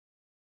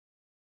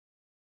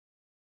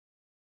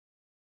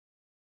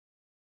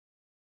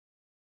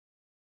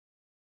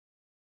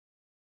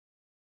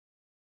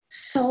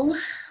So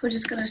we're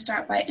just going to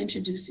start by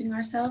introducing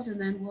ourselves and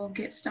then we'll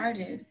get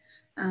started.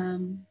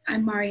 I'm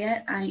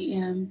Mariette. I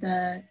am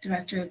the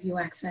Director of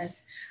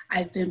UAccess.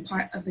 I've been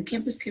part of the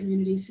campus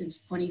community since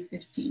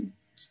 2015.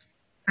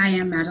 I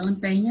am Madeline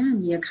Pena.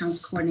 I'm the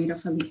Accounts Coordinator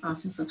for the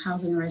Office of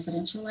Housing and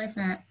Residential Life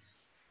at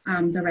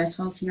the Rest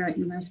Halls here at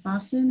UMass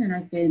Boston, and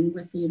I've been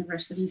with the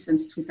university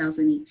since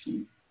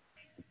 2018.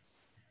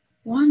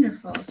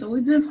 Wonderful. So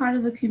we've been part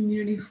of the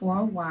community for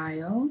a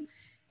while,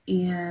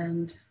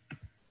 and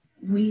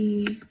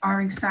we are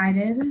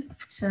excited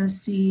to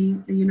see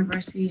the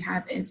university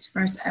have its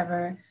first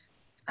ever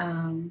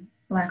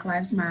Black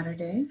Lives Matter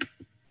Day.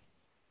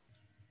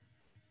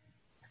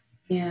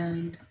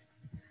 And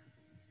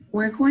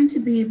we're going to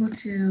be able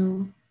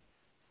to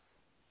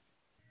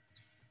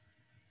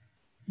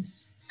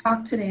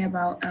talk today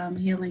about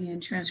healing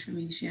and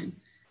transformation.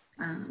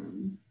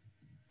 And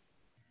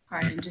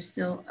just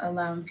still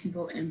allowing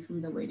people in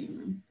from the waiting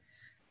room.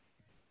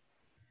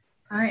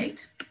 All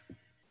right.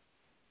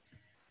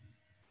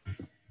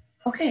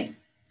 Okay,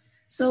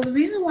 so the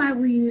reason why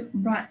we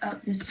brought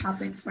up this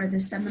topic for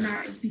this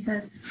seminar is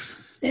because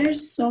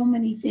there's so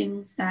many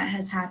things that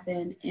has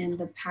happened in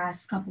the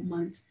past couple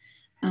months.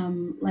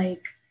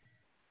 Like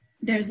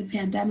there's the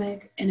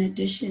pandemic in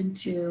addition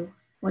to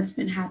what's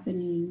been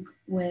happening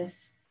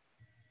with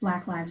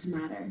Black Lives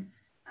Matter.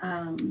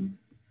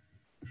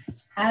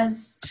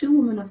 As two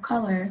women of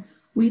color,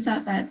 we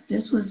thought that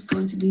this was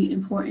going to be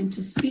important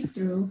to speak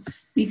through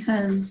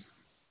because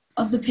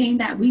of the pain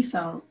that we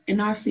felt in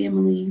our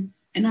family,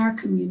 in our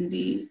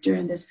community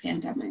during this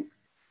pandemic.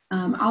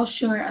 I'll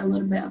share a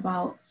little bit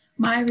about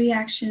my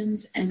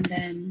reactions and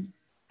then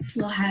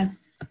we'll have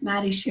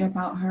Maddie share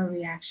about her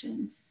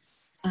reactions.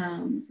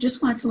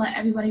 Just want to let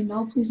everybody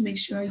know, please make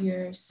sure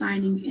you're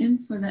signing in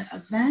for the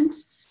event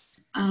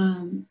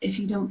if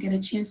you don't get a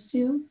chance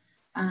to.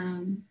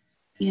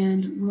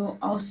 And we'll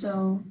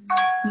also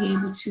be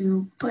able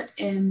to put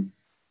in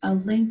a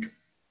link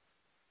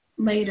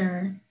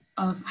later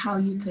of how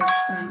you could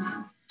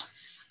sign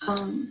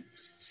in.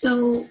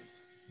 So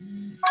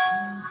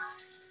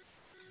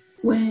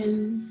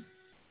when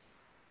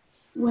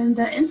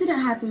the incident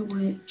happened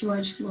with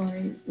George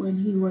Floyd, when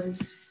he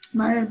was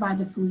murdered by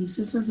the police,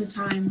 this was a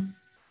time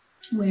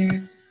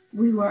where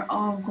we were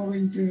all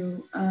going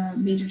through a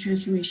major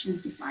transformation in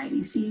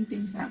society, seeing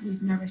things that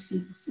we've never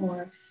seen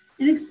before,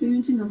 and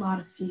experiencing a lot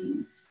of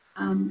pain.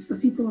 For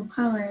people of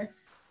color,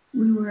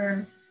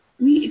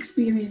 we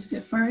experienced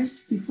it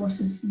first before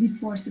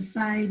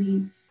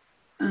society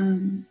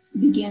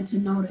began to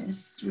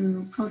notice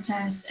through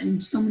protests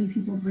and so many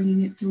people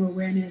bringing it through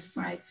awareness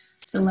by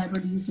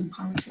celebrities and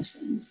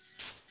politicians.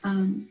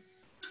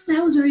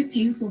 That was very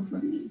painful for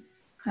me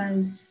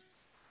because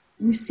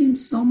we've seen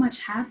so much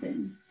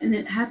happen, and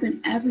it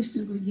happened every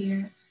single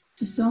year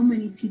to so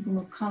many people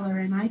of color.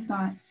 And I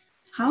thought,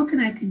 how can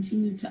I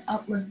continue to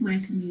uplift my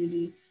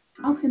community?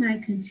 How can I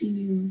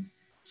continue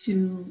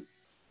to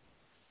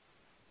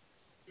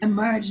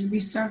emerge and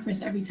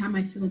resurface every time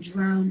I feel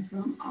drowned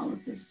from all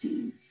of this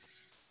pain?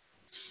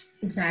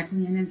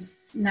 Exactly, and it's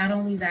not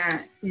only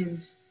that,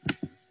 is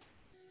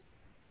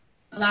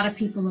a lot of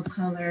people of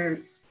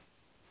color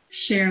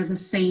share the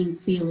same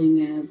feeling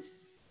as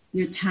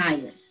you're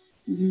tired.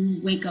 You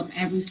wake up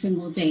every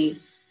single day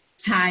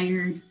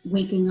tired,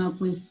 waking up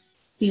with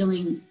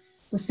feeling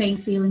the same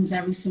feelings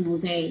every single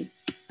day.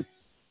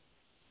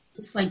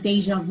 It's like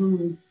deja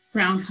vu,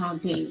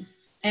 Groundhog Day,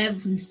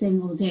 every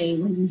single day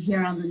when you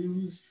hear on the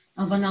news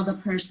of another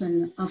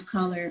person of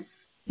color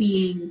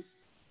being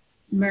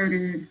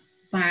murdered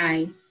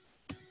by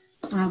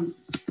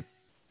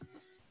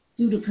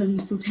due to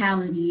police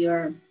brutality,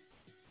 or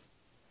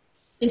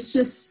it's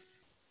just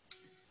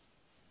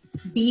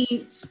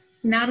be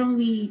not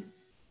only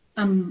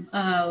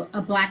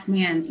a Black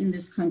man in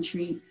this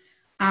country,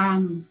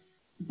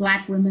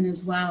 Black women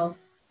as well,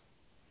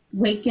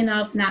 waking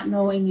up not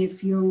knowing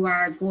if you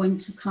are going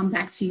to come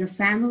back to your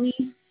family,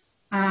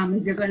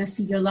 if you're going to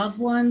see your loved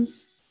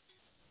ones.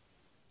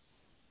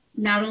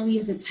 Not only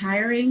is it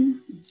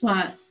tiring,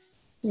 but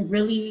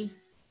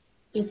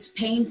it's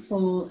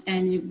painful,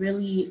 and it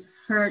really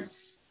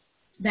hurts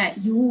that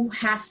you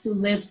have to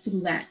live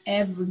through that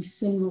every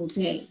single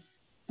day.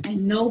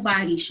 And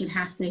nobody should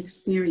have to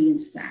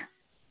experience that.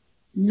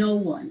 No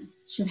one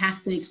should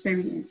have to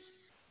experience.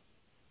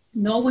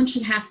 No one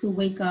should have to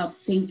wake up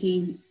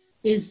thinking,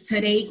 is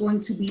today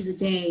going to be the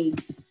day?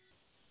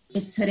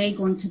 Is today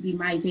going to be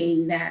my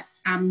day that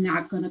I'm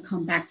not going to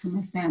come back to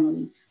my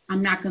family?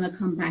 I'm not going to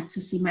come back to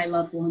see my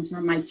loved ones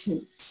or my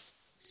kids.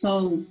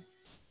 So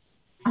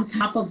on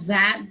top of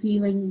that,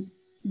 dealing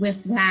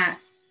with that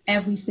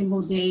every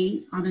single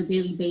day on a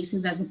daily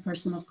basis as a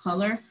person of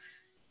color,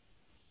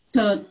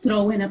 to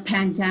throw in a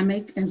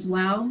pandemic as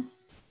well,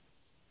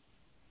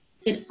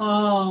 it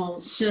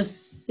all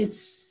just,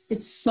 it's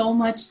so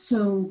much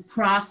to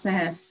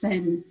process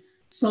and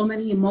so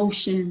many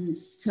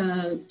emotions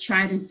to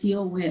try to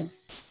deal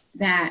with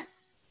that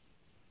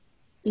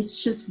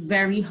it's just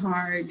very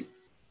hard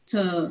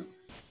to,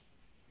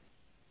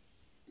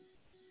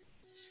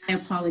 I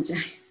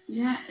apologize.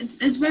 Yeah,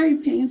 it's very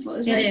painful.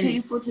 It's very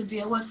painful Is. to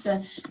deal with, to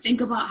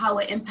think about how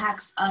it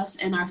impacts us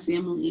and our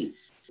family.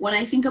 When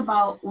I think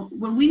about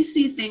when we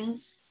see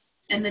things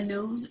in the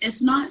news,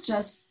 it's not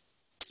just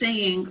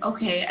saying,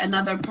 okay,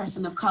 another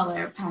person of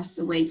color passed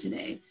away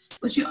today,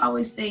 but you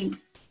always think,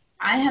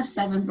 I have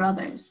 7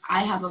 brothers,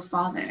 I have a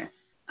father,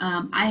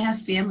 I have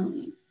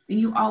family.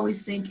 And you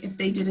always think, if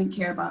they didn't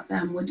care about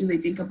them, what do they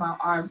think about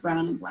our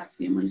brown and black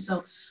families?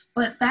 So,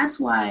 but that's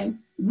why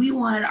we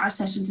wanted our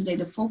session today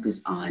to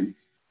focus on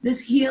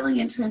this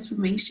healing and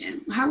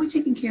transformation. How are we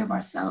taking care of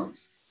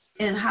ourselves?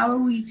 And how are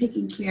we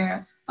taking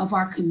care of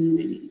our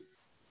community?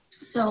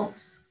 So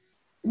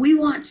we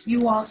want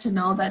you all to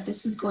know that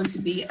this is going to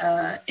be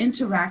an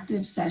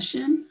interactive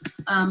session,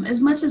 as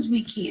much as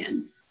we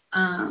can.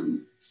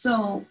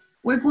 So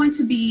we're going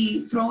to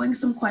be throwing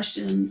some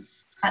questions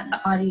at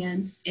the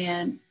audience,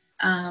 and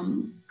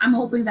I'm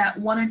hoping that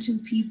 1 or 2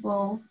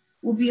 people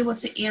will be able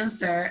to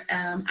answer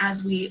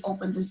as we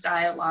open this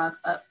dialogue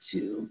up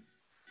to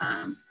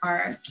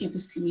our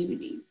campus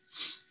community.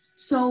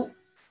 So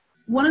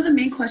one of the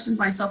main questions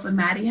myself and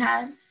Maddie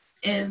had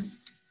is,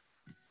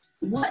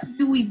 what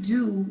do we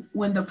do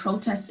when the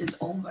protest is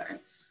over?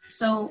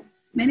 So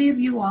many of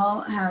you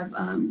all have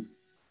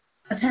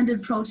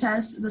attended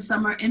protests this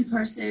summer in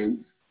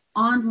person,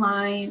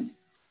 online,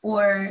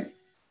 or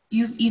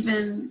you've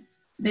even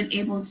been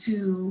able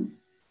to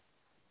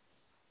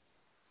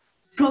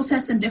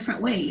protest in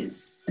different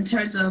ways in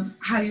terms of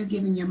how you're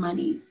giving your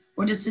money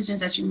or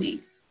decisions that you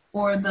make,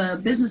 or the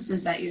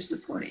businesses that you're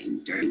supporting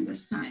during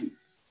this time.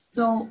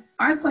 So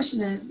our question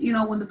is, you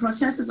know, when the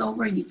protest is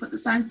over and you put the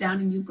signs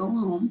down and you go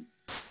home,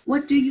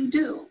 what do you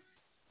do?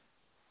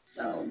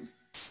 So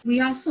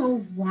we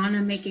also want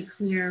to make it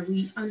clear,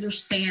 we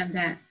understand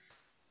that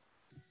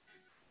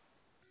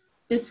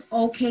it's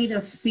okay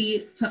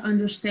to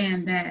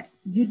understand that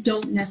you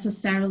don't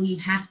necessarily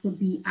have to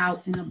be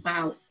out and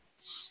about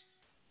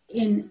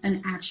in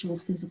an actual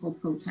physical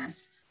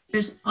protest.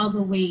 There's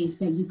other ways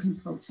that you can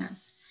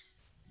protest.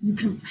 You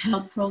can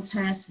help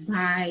protest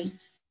by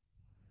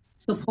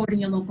supporting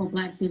your local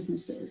Black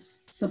businesses,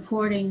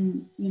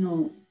 supporting,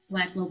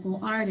 Black local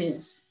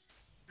artists.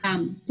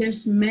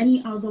 There's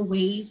many other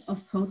ways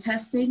of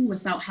protesting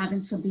without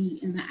having to be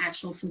in the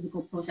actual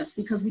physical protest,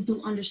 because we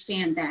do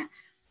understand that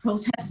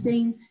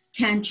protesting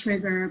can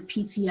trigger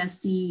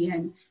PTSD,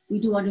 and we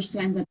do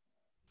understand that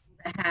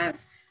people that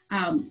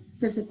have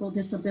physical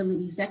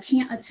disabilities that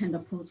can't attend a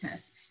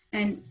protest.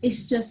 And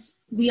it's just,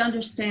 we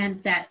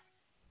understand that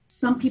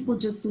some people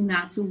just do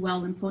not do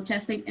well in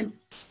protesting. And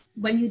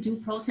when you do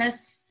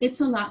protest, it's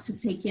a lot to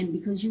take in,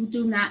 because you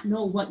do not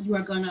know what you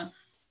are gonna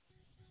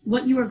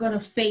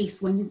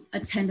face when you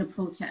attend a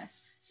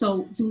protest.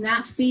 So do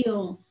not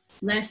feel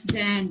less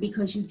than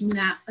because you do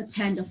not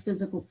attend a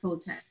physical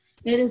protest.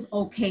 It is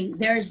okay.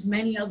 There's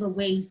many other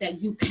ways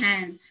that you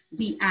can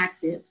be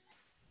active.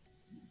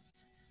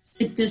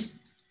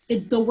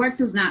 The work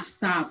does not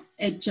stop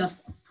at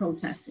just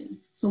protesting.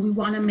 So we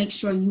want to make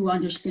sure you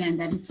understand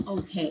that it's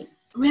okay.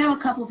 We have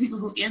a couple of people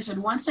who answered.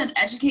 One said,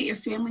 educate your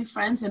family,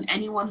 friends, and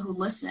anyone who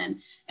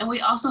listen. And we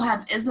also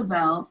have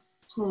Isabel,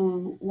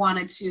 who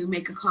wanted to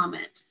make a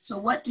comment. So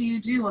what do you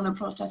do when the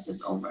protest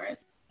is over?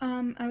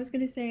 I was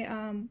going to say,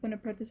 when a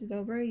protest is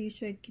over, you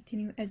should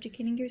continue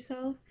educating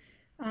yourself,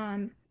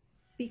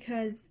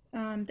 because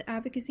the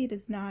advocacy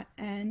does not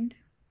end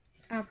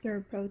after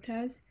a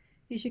protest.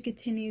 You should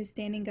continue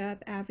standing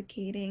up,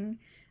 advocating.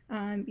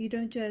 You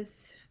don't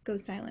just go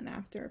silent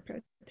after a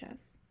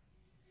protest.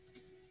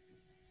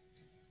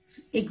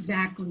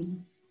 Exactly.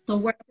 The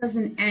work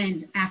doesn't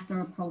end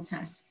after a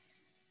protest.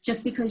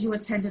 Just because you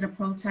attended a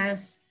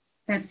protest,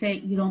 that's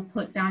it. You don't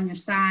put down your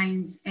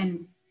signs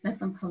and let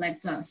them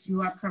collect dust.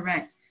 You are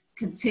correct.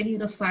 Continue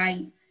to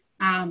fight,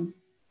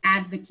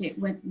 advocate,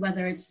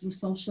 whether it's through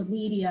social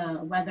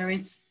media, whether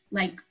it's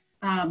like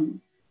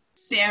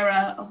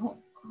Sarah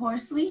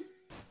Horsley,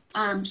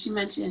 she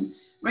mentioned,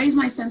 raise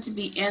my son to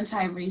be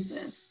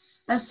anti-racist.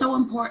 That's so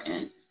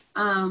important.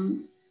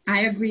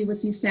 I agree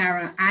with you,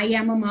 Sarah. I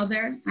am a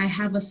mother. I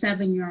have a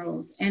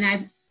 7-year-old,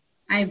 and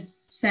I've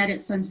said it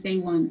since day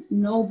one.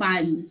 No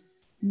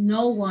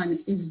one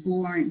is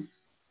born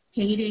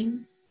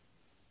hating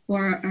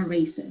or a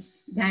racist.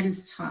 That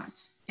is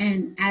taught.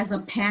 And as a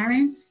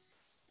parent,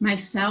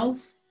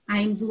 myself, I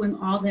am doing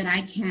all that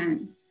I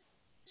can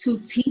to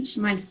teach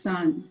my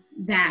son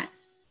that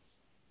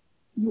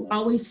you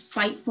always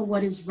fight for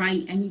what is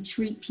right and you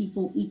treat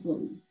people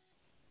equally.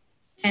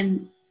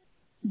 And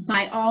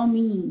by all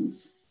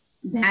means,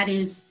 that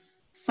is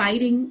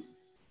fighting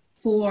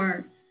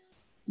for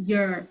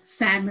your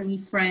family,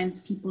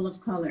 friends, people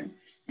of color.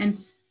 And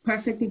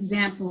perfect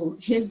example,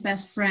 his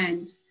best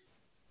friend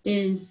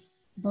is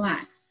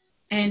Black.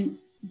 And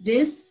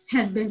this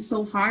has been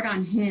so hard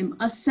on him,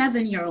 a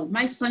 7-year-old.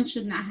 My son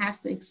should not have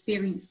to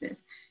experience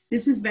this.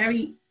 This is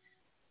very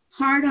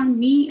hard on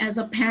me as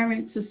a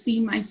parent to see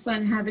my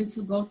son having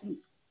to go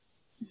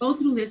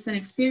through this and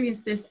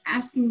experience this,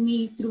 asking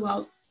me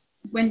throughout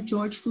when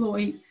George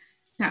Floyd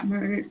got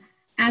murdered,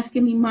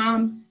 asking me,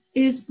 Mom,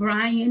 Is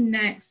Brian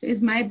next?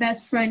 Is my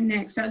best friend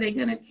next? Are they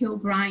gonna kill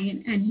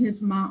Brian and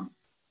his mom?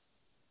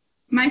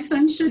 My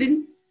son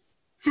shouldn't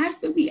have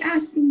to be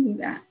asking me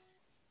that.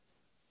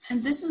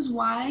 And this is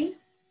why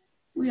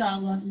we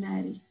all love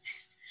Maddie.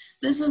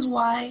 This is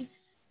why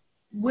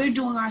we're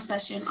doing our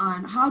session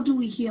on how do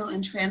we heal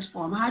and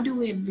transform? How do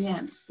we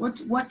advance?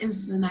 What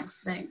is the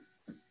next thing?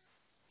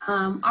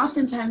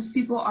 Oftentimes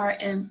people are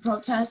in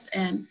protests,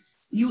 and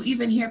you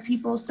even hear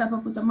people step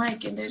up with the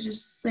mic and they're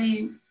just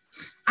saying,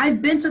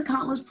 I've been to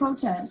countless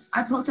protests.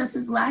 I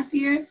protested last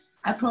year,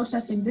 I'm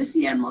protesting this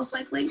year, and most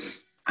likely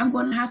I'm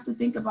going to have to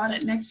think about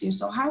it next year.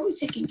 So how are we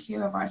taking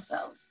care of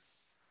ourselves?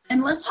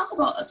 And let's talk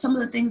about some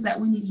of the things that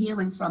we need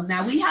healing from.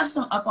 Now, we have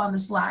some up on the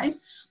slide,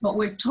 but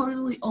we're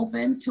totally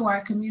open to our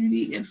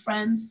community and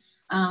friends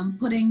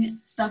putting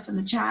stuff in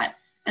the chat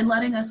and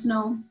letting us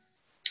know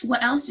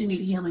what else you need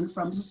healing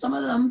from. So some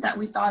of them that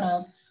we thought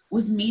of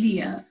was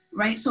media,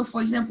 right? So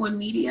for example, in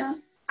media,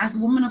 as a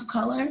woman of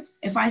color,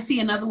 if I see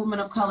another woman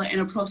of color in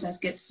a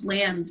protest get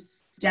slammed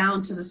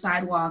down to the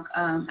sidewalk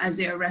as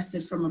they're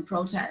arrested from a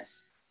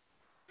protest,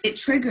 it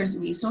triggers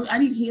me. So I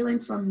need healing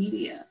from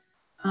media.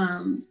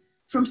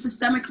 From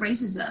systemic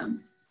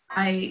racism.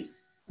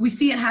 We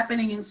see it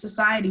happening in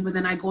society, but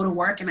then I go to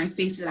work and I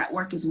face it at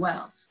work as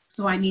well.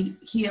 So I need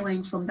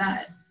healing from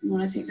that. You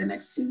want to take the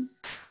next two?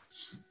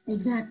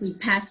 Exactly,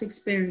 past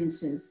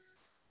experiences.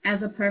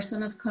 As a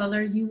person of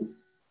color,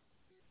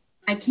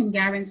 I can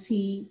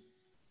guarantee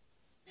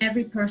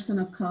every person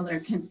of color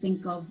can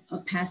think of a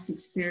past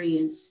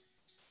experience,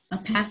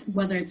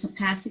 whether it's a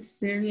past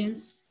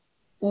experience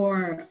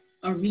or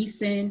a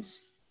recent,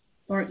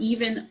 or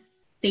even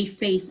they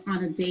face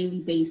on a daily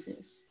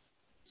basis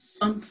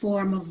some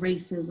form of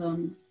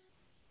racism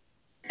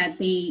that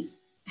they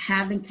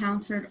have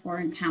encountered or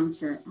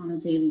encounter on a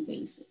daily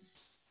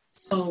basis.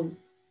 So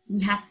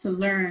we have to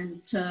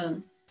learn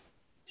to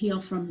heal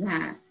from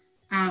that.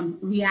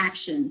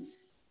 Reactions.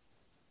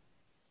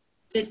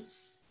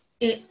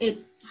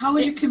 How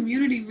is your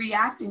community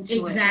reacting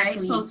to it, right?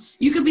 So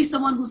you could be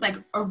someone who's like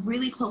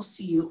really close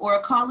to you, or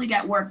a colleague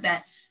at work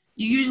that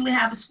you usually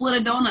have a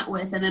split a donut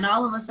with, and then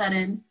all of a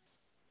sudden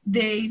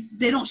they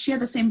don't share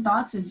the same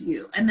thoughts as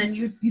you. And then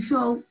you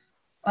feel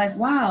like,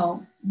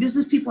 wow, this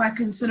is people I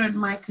considered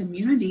my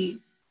community.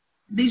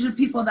 These are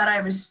people that I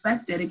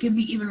respected. It could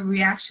be even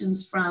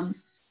reactions from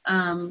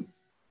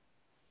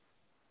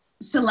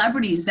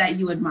celebrities that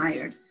you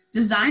admired,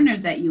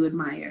 designers that you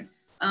admired.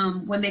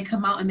 When they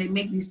come out and they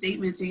make these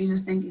statements, and you're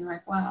just thinking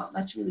like, wow,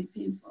 that's really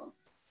painful.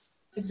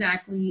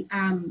 Exactly.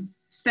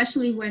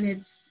 Especially when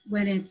it's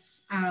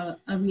a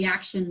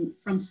reaction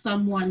from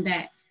someone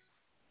that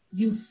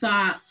you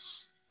thought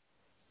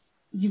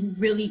you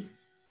really,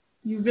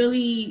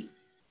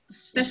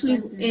 especially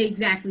respected.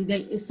 Exactly,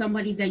 that is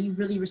somebody that you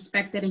really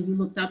respected and you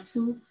looked up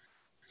to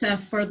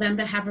for them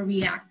to have a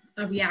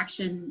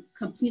reaction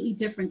completely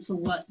different to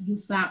what you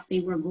thought they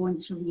were going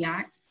to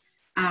react.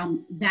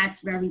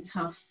 That's very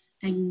tough,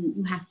 and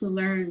you have to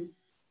learn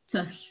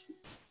to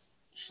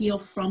heal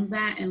from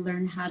that and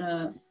learn how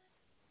to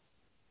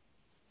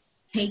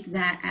take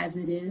that as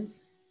it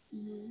is.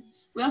 Mm-hmm.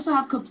 We also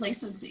have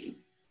complacency.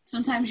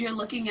 Sometimes you're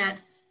looking at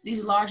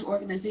these large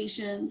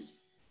organizations.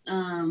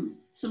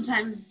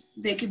 Sometimes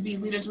they could be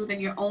leaders within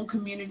your own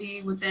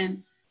community,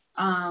 within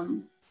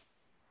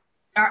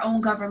our own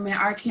government,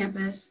 our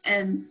campus,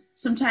 and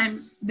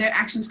sometimes their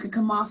actions can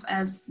come off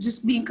as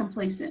just being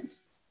complacent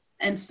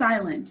and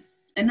silent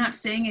and not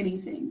saying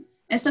anything.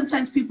 And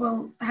sometimes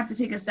people have to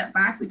take a step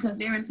back because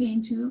they're in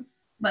pain too,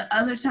 but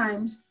other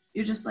times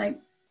you're just like,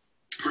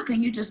 how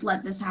can you just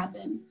let this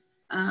happen?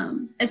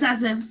 It's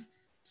as if,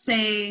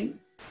 say,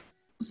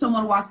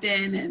 someone walked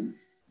in and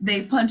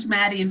they punched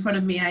Maddie in front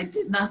of me and I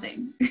did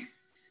nothing.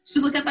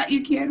 She's like, I thought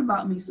you cared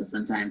about me. So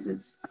sometimes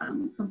it's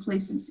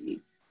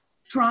complacency.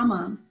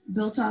 Trauma,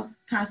 built up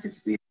past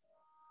experience.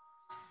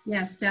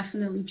 Yes,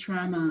 definitely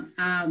trauma.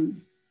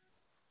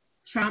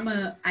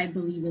 Trauma, I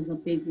believe, is a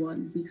big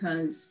one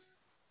because,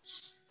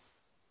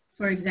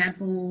 for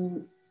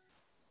example,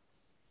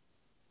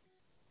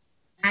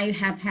 I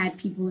have had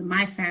people in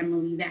my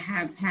family that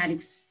have had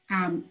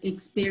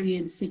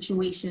experienced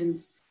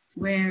situations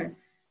where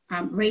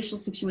racial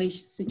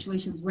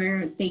situations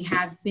where they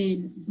have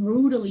been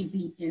brutally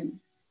beaten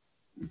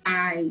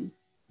by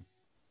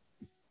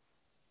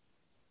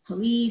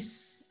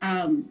police,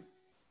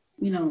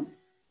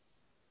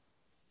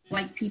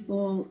 white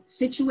people,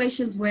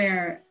 situations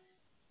where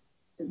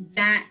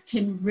that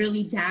can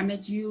really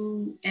damage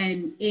you,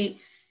 and it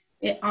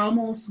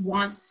almost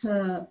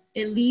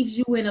it leaves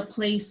you in a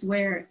place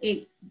where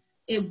it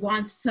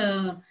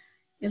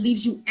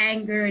leaves you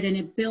angered, and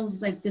it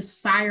builds like this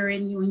fire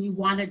in you, and you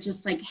want to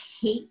just like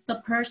hate the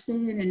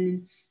person,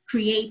 and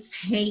creates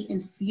hate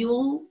and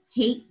fuel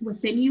hate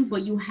within you.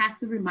 But you have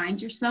to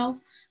remind yourself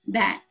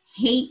that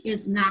hate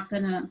is not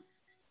gonna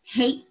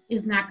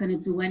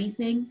do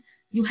anything.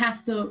 You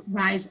have to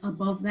rise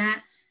above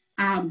that,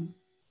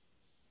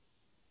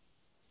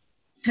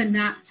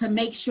 to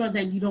make sure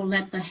that you don't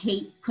let the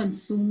hate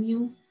consume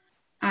you,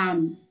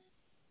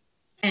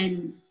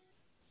 and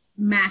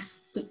mask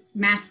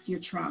mask your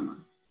trauma.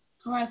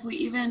 Correct. We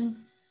even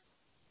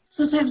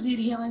sometimes need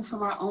healing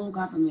from our own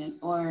government,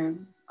 or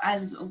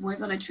as we're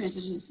going to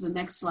transition to the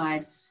next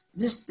slide,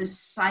 this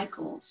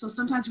cycle. So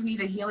sometimes we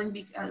need a healing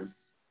because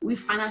we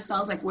find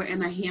ourselves like we're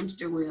in a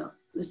hamster wheel,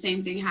 the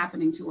same thing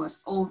happening to us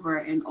over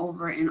and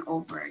over and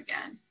over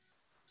again.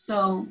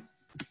 So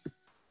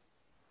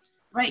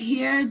right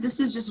here, this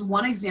is just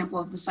one example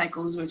of the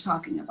cycles we're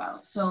talking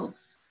about. So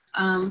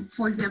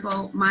for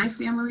example, my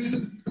family,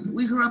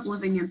 we grew up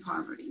living in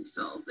poverty.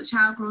 So the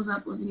child grows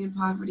up living in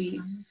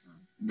poverty,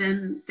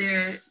 then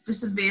they're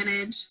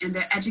disadvantaged in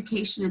their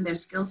education and their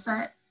skill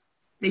set.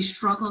 They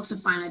struggle to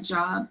find a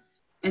job,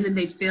 and then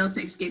they fail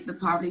to escape the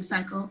poverty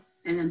cycle,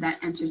 and then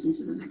that enters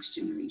into the next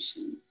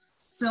generation.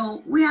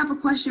 So we have a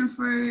question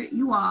for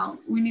you all.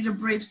 We need a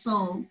brave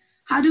soul.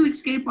 How do we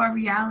escape our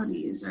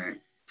realities, or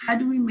how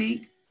do we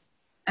make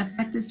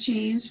effective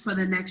change for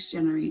the next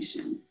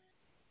generation?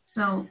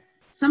 So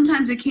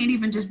sometimes it can't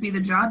even just be the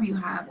job you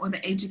have or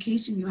the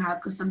education you have,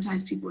 because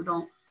sometimes people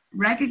don't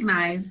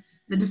recognize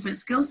the different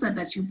skill set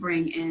that you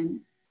bring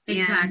in.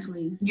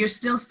 Exactly. And you're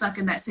still stuck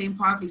in that same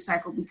poverty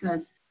cycle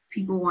because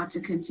people want to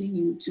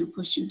continue to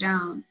push you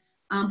down.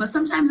 But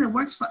sometimes it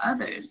works for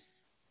others.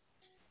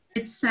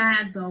 It's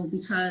sad though,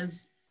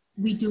 because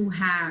we do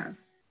have,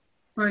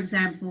 for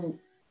example,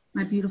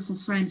 my beautiful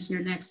friend here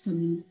next to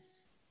me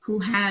who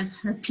has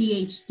her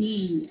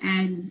PhD,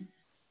 and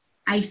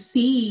I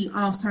see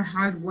all her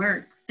hard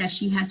work that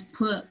she has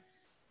put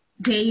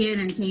day in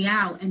and day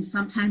out. And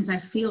sometimes I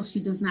feel she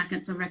does not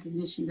get the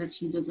recognition that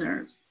she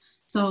deserves.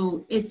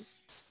 So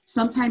it's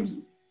sometimes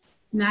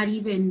not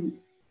even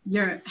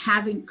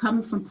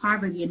coming from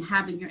poverty and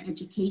having your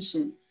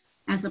education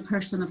as a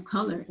person of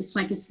color. It's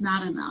like, it's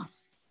not enough.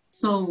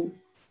 So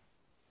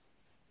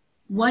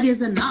what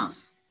is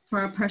enough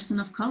for a person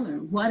of color?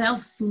 What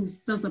else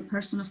does a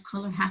person of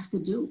color have to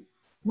do?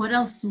 What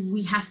else do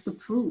we have to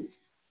prove?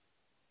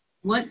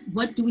 What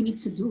do we need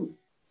to do?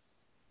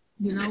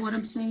 You know what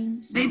I'm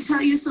saying? So, they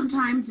tell you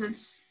sometimes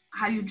it's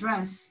how you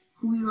dress,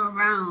 who you're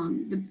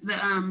around,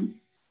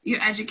 your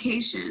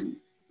education,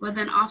 but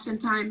then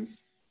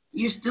oftentimes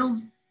you're still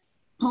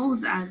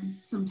posed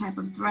as some type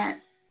of threat,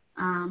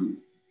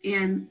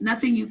 and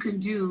nothing you can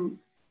do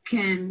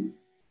can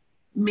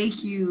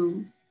make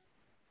you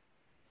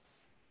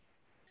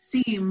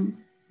seem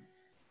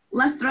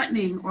less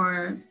threatening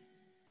or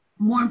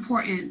more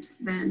important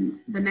than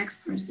the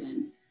next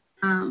person.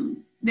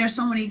 There are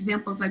so many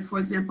examples, like for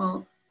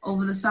example,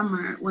 over the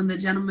summer when the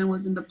gentleman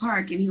was in the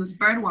park and he was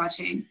bird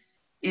watching,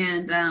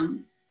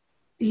 and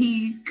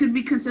he could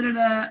be considered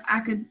a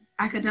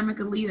academic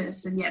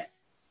elitist, and yet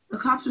the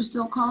cops were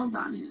still called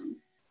on him.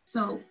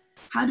 So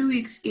how do we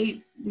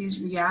escape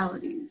these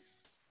realities?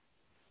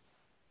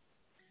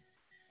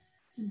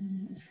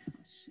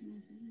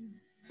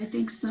 I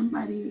think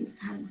somebody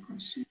had a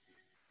question.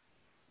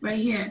 Right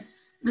here.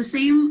 The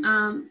same,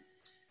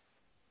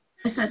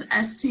 it says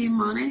ST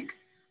Monic.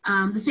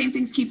 The same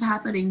things keep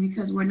happening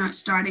because we're not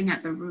starting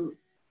at the root,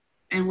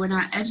 and we're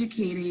not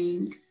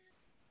educating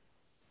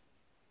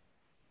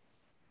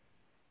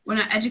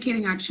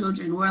our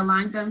children. We're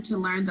allowing them to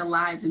learn the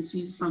lies and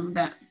feed from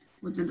that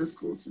within the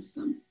school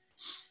system.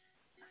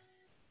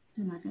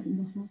 They're not getting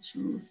the whole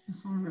truth, the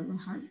horror, the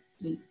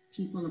heartbreak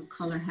people of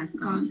color have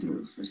gone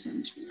through for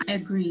centuries. I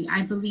agree.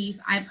 I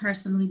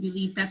personally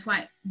believe that's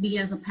why me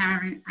as a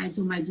parent, I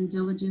do my due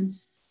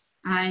diligence.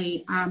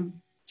 I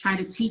try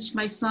to teach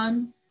my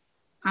son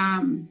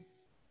the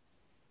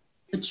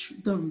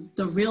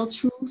real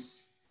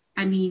truth.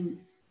 I mean,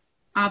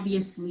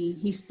 obviously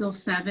he's still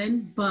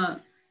 7,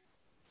 but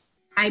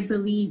I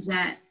believe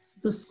that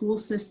the school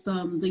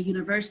system, the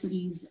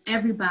universities,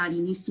 everybody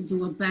needs to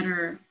do a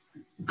better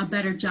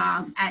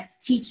job at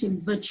teaching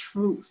the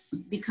truth,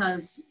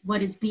 because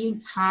what is being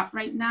taught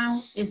right now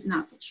is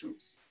not the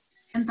truth.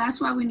 And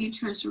that's why we need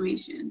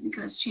transformation,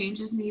 because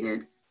change is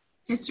needed.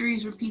 History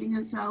is repeating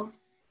itself.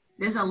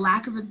 There's a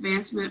lack of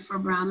advancement for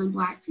Brown and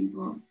Black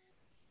people.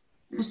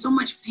 There's so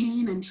much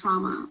pain and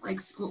trauma, like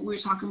what we were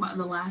talking about in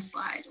the last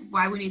slide,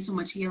 why we need so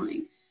much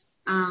healing.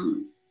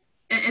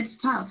 It's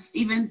tough.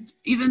 Even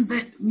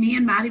me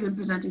and Maddie have been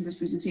presenting this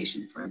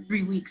presentation for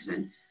 3 weeks,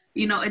 and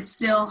you know, it's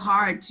still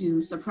hard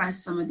to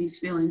suppress some of these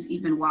feelings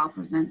even while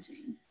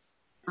presenting.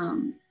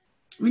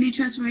 We need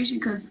transformation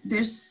because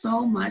there's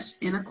so much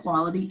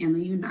inequality in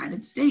the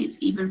United States.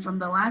 Even from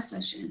the last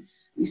session,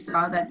 we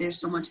saw that there's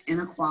so much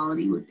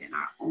inequality within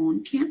our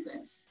own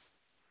campus.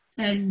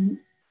 And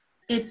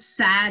it's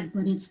sad,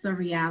 but it's the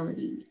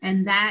reality.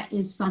 And that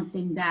is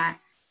something that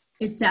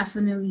it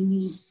definitely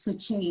needs to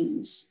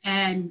change.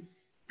 And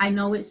I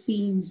know it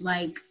seems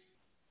like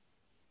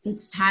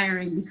it's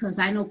tiring, because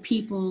I know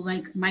people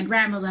like my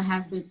grandmother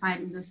has been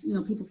fighting this. You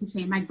know, people keep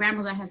saying, my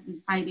grandmother has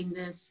been fighting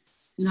this.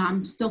 You know,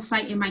 I'm still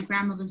fighting my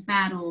grandmother's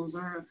battles,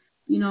 or,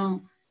 you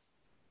know,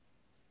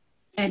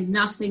 and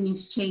nothing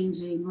is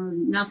changing, or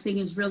nothing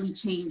is really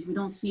changed. We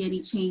don't see any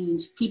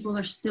change. People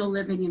are still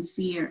living in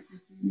fear.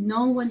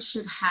 No one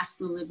should have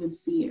to live in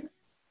fear.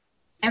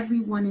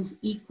 Everyone is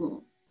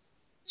equal.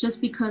 Just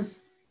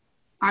because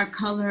our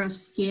color of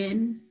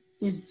skin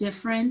is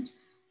different,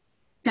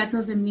 that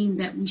doesn't mean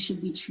that we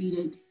should be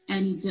treated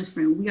any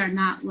different. We are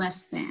not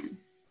less than.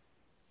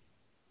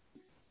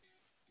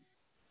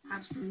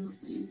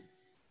 Absolutely.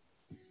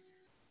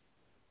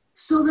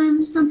 So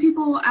then some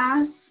people will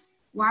ask,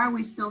 why are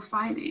we still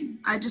fighting?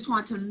 I just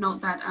want to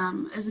note that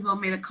Isabel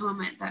made a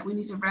comment that we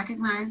need to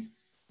recognize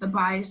the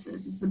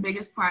biases. It's the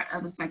biggest part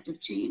of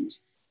effective change.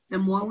 The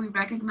more we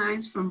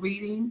recognize from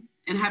reading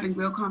and having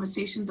real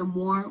conversation, the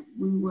more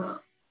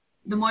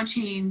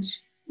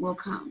change will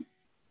come.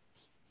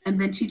 And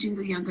then teaching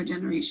the younger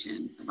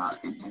generation about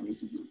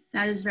anti-racism.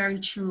 That is very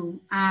true.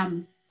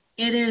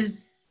 It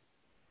is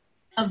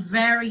a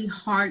very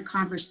hard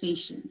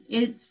conversation.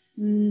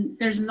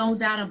 There's no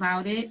doubt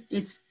about it.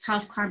 It's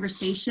tough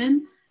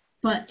conversation,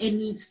 but it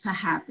needs to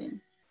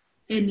happen.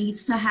 It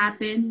needs to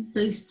happen.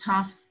 These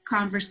tough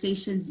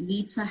conversations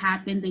need to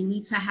happen. They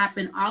need to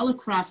happen all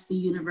across the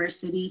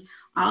university,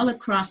 all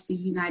across the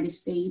United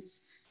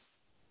States.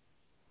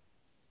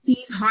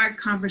 These hard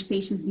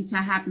conversations need to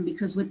happen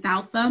because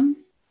without them,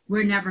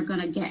 we're never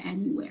gonna get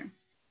anywhere.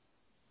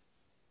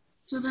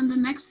 So then the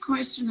next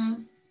question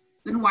is,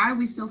 then why are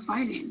we still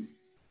fighting?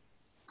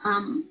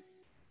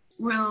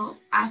 We'll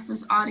ask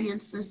this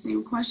audience the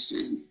same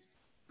question.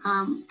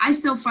 I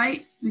still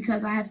fight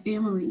because I have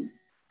family.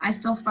 I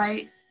still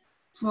fight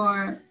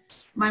for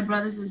my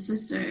brothers and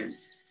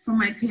sisters, for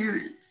my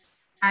parents.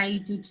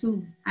 I do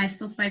too. I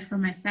still fight for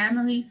my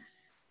family,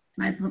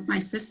 my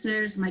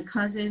sisters, my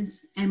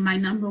cousins, and my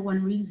number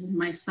one reason,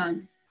 my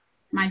son,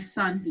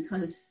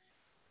 because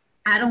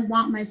I don't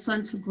want my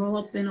son to grow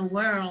up in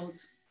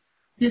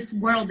this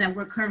world that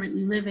we're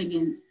currently living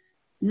in.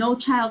 No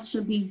child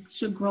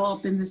should grow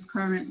up in this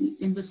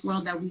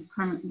world that we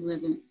currently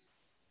live in.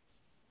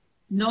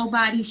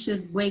 Nobody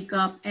should wake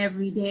up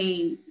every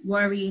day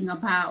worrying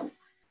about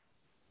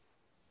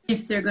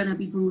if they're gonna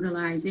be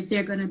brutalized, if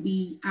they're gonna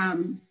be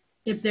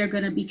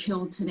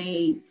killed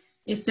today,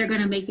 if they're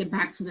gonna make it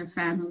back to their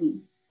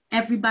family.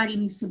 Everybody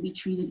needs to be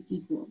treated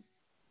equal.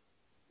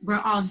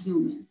 We're all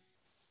human.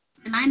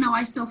 And I know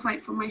I still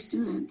fight for my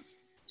students.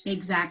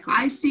 Exactly.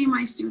 I see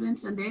my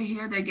students and they're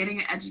here, they're getting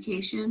an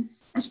education,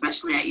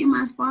 especially at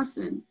UMass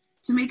Boston,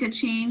 to make a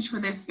change for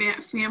their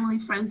family,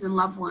 friends, and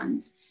loved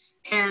ones.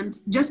 And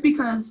just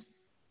because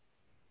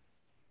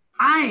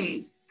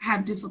I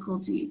have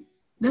difficulty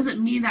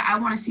doesn't mean that I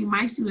want to see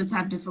my students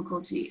have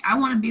difficulty. I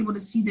want to be able to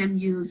see them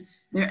use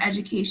their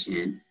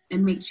education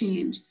and make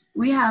change.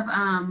 We have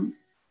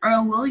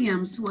Earl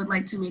Williams who would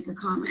like to make a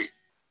comment.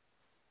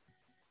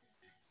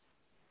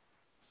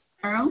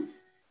 Earl?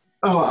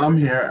 Oh, I'm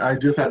here. I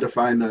just had to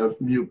find the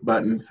mute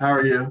button. How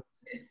are you?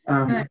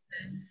 Good.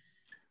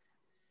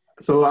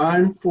 So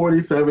I'm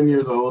 47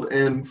 years old,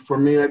 and for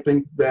me, I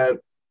think that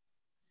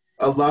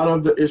a lot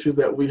of the issues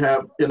that we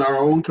have in our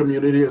own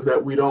community is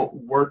that we don't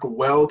work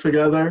well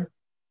together.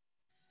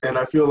 And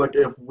I feel like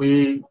if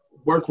we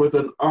work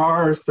within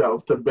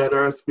ourselves to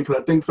better us, because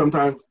I think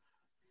sometimes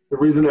the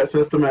reason that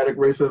systematic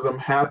racism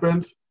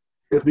happens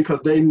is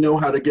because they know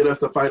how to get us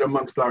to fight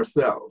amongst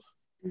ourselves.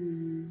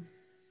 And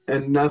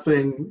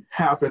nothing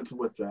happens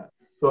with that.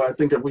 So I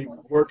think if we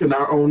work in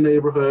our own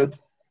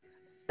neighborhoods,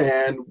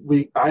 and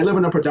I live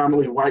in a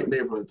predominantly white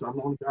neighborhood, so I'm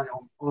the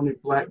only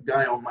black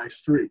guy on my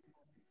street.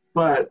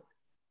 But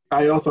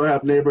I also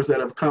have neighbors that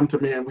have come to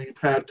me and we've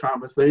had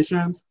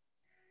conversations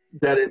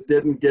that it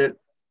didn't get,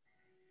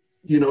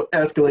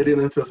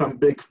 escalated into some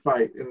big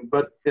fight.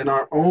 But in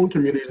our own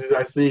communities,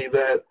 I see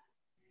that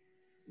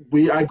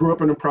I grew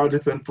up in the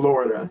projects in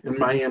Florida, in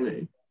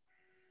Miami.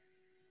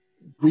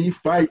 We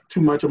fight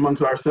too much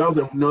amongst ourselves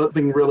and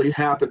nothing really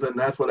happens, and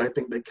that's what I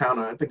think they count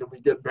on. I think if we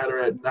get better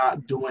at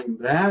not doing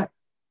that,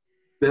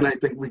 then I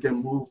think we can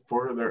move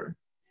further.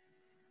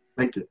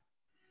 Thank you.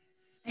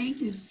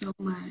 Thank you so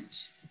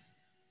much.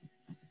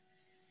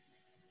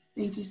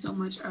 Thank you so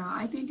much, Earl.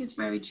 I think it's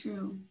very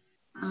true.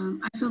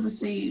 I feel the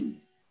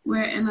same.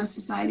 We're in a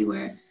society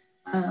where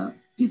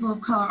people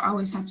of color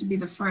always have to be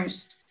the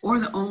first or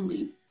the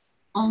only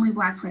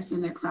Black person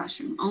in their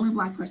classroom, only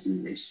Black person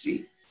in their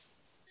street.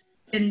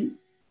 And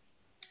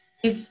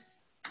if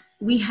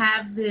we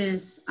have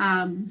this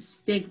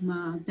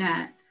stigma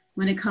that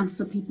when it comes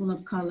to people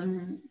of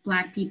color,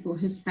 Black people,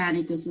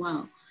 Hispanic as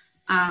well,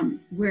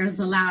 we're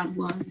the loud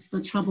ones, the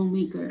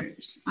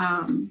troublemakers,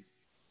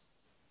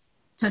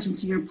 touching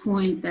to your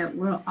point that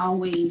we're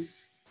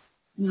always,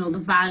 the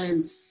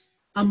violence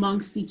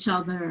amongst each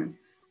other.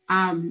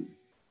 I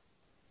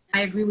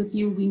agree with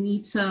you. We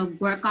need to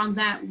work on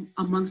that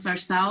amongst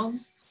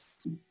ourselves,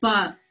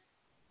 but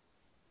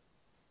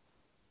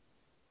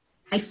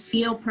I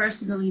feel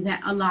personally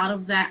that a lot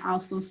of that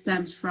also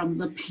stems from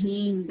the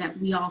pain that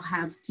we all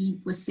have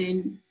deep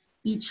within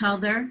each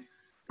other,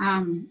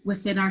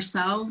 within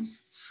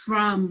ourselves,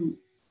 from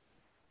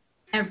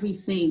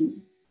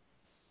everything,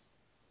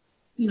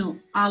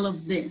 all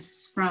of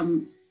this,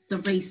 from the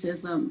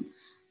racism,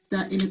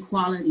 the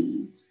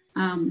inequality.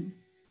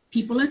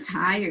 People are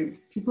tired.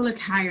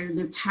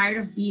 They're tired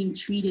of being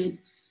treated,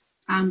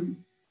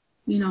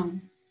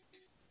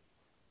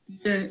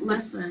 they're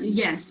less than.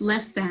 Yes,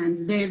 less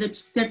than.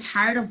 They're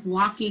tired of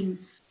walking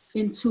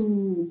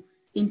into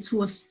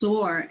a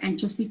store, and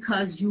just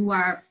because you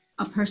are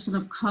a person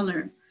of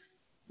color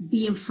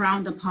being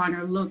frowned upon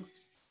or looked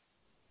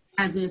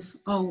as if,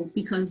 oh,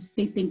 because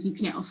they think you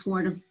can't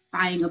afford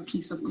buying a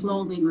piece of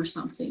clothing or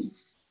something.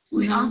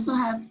 We also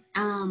have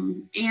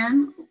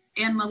Anne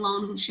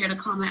Malone, who shared a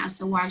comment as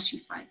to why she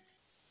fights.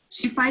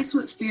 She fights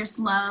with fierce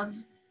love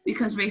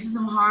because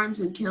racism harms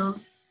and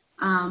kills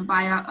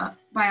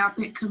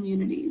biopic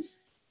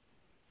communities.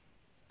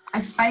 I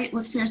fight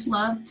with fierce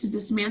love to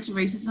dismantle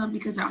racism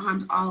because it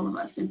harms all of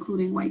us,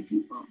 including white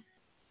people.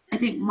 I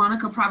think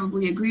Monica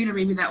probably agreed, or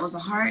maybe that was a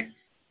heart.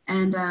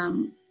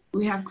 And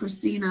we have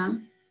Christina,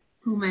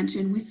 who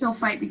mentioned, we still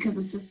fight because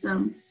the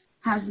system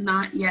has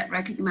not yet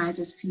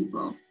recognized us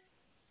people,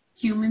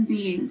 human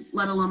beings,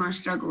 let alone our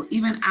struggle.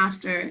 Even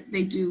after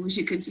they do, we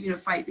should continue to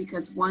fight,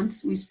 because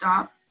once we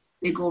stop,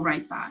 they go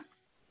right back.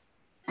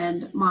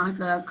 And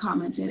Monica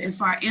commented,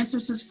 if our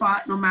ancestors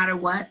fought no matter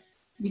what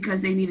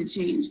because they needed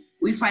change,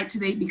 we fight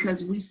today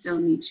because we still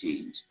need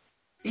change.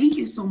 Thank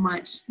you so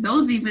much.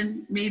 Those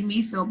even made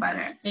me feel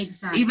better.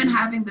 Exactly. Even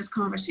having this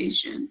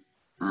conversation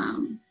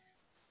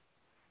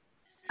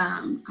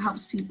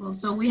helps people.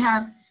 So we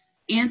have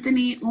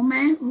Anthony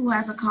Ume, who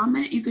has a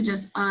comment. You could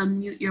just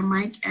unmute your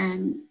mic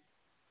and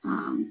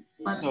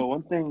let us. So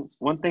one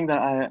thing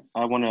that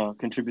I want to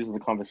contribute to the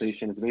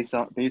conversation is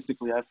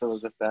basically I feel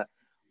as if that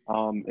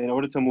in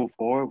order to move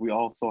forward, we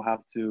also have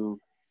to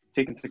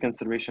take into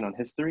consideration on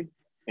history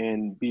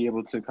and be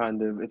able to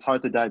kind of, it's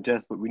hard to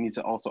digest, but we need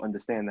to also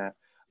understand that.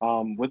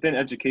 Within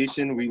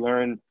education, we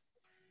learn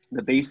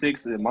the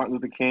basics, Martin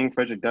Luther King,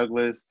 Frederick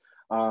Douglass,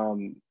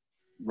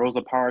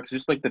 Rosa Parks,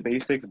 just like the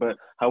basics. But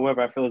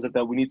however, I feel as if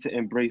that we need to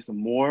embrace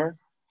more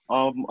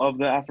of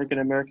the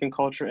African-American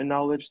culture and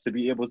knowledge to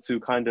be able to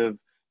kind of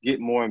get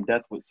more in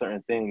depth with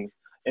certain things.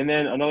 And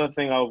then another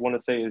thing I want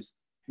to say is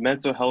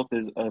mental health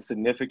is a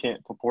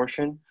significant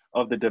proportion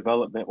of the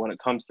development when it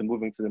comes to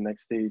moving to the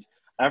next stage.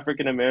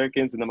 African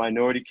Americans in the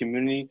minority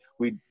community,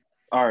 we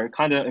are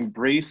kind of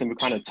embraced and we're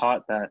kind of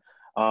taught that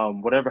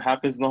whatever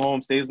happens in the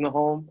home stays in the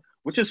home,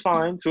 which is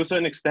fine to a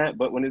certain extent.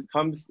 But when it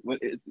comes,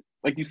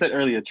 like you said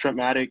earlier,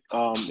 traumatic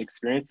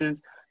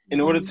experiences,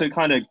 in order to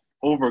kind of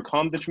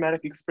overcome the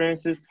traumatic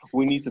experiences,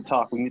 we need to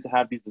talk, we need to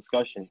have these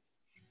discussions.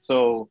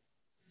 So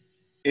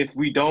if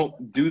we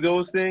don't do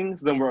those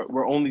things, then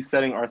we're only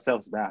setting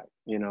ourselves back,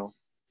 you know?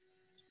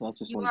 That's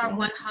just you are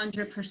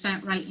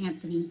 100% right,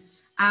 Anthony.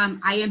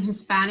 I am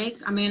Hispanic.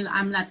 I mean,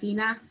 I'm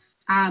Latina.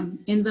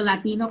 In the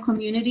Latino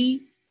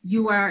community,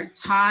 you are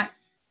taught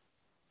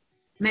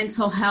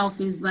mental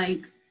health is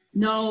like,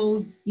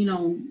 no, you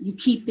know, you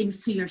keep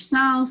things to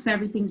yourself,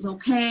 everything's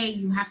okay.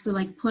 You have to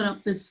like put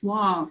up this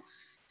wall.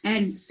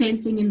 And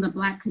same thing in the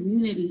Black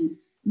community.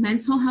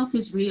 Mental health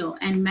is real,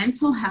 and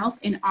mental health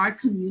in our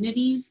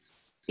communities,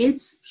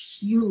 it's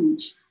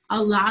huge. A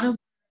lot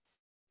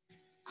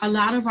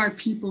of our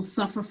people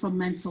suffer from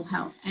mental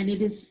health, and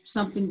it is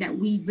something that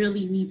we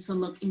really need to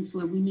look into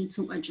and we need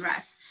to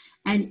address.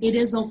 And it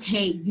is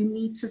okay. You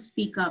need to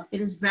speak up.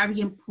 It is very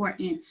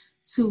important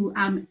to,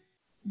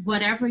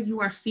 whatever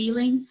you are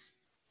feeling,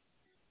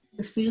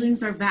 the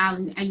feelings are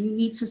valid and you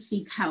need to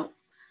seek help.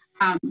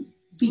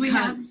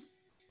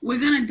 We're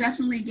gonna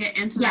definitely get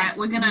into that.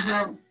 We're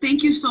gonna,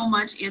 thank you so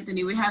much,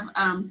 Anthony. We have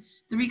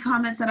 3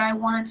 comments that I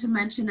wanted to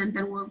mention, and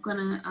then we're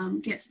gonna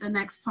get to the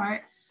next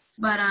part.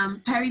 But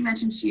Perry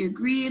mentioned she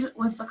agreed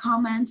with the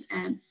comment,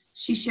 and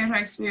she shared her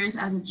experience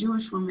as a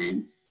Jewish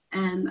woman,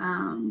 and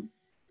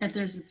that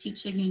there's a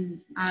teaching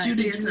in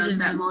Judaism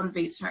that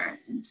motivates her.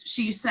 And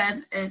she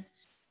said it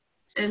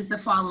is the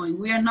following: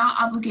 we are not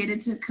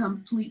obligated to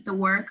complete the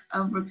work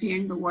of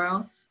repairing the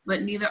world,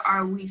 but neither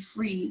are we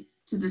free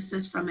to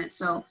desist from it.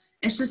 So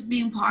it's just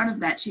being part of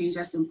that change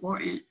that's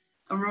important.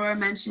 Aurora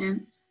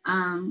mentioned,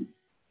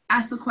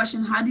 ask the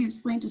question, how do you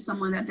explain to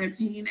someone that their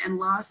pain and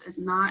loss is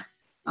not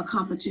a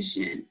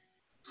competition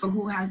for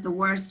who has the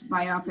worst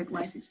biopic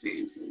life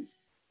experiences?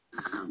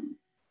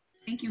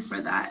 Thank you for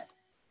that.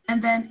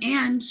 And then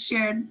Anne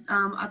shared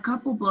a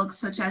couple books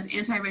such as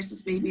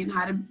Anti-Racist Baby and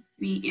How to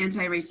Be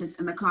Anti-Racist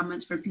in the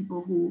comments for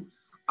people who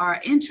are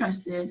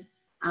interested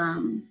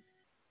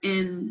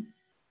in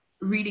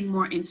reading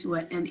more into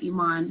it, and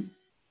Iman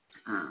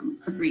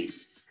agreed.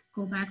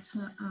 Go back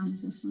to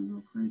this one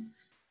real quick.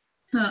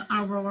 To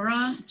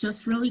Aurora,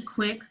 just really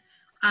quick,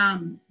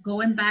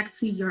 going back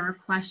to your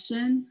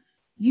question,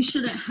 you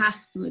shouldn't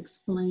have to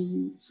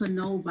explain to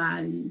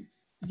nobody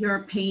your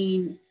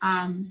pain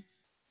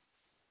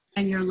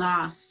and your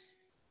loss.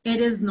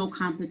 It is no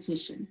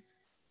competition.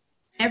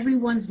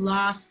 Everyone's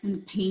loss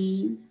and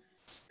pain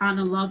on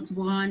a loved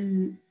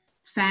one,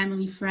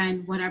 family,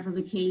 friend, whatever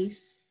the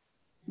case,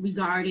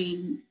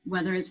 regarding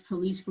whether it's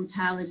police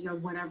brutality or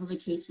whatever the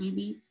case may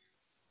be,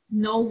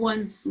 no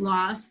one's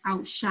loss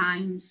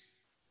outshines.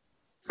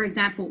 For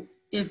example,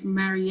 if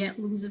Mariette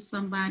loses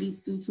somebody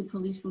due to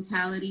police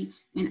brutality,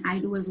 and I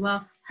do as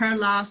well, her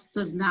loss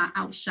does not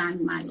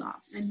outshine my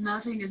loss. And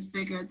nothing is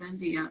bigger than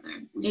the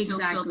other. We still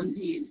feel the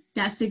pain.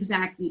 That's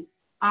exactly.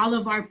 All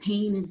of our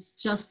pain is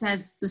just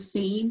as the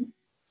same,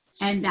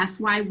 And that's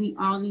why we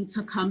all need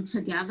to come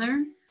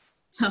together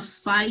to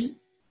fight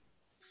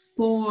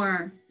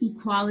for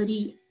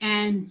equality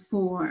and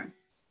for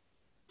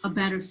a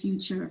better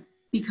future,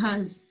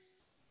 because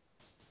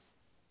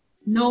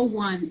no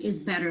one is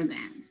better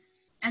than.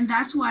 And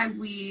that's why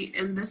we,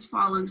 in this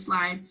following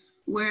slide,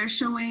 we're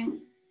showing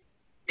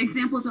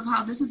examples of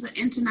how this is an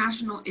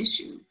international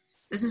issue.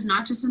 This is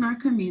not just in our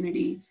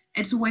community,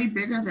 it's way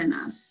bigger than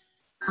us.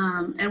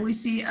 And we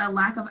see a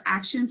lack of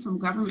action from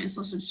government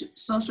and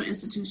social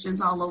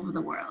institutions all over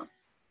the world.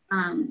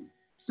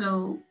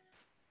 So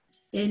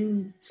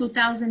in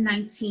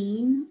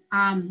 2019,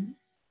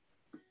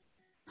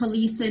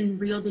 police in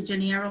Rio de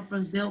Janeiro,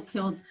 Brazil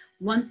killed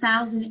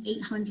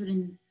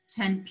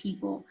 1,810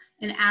 people,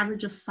 an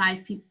average of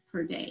 5 people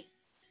per day.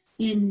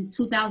 In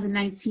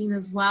 2019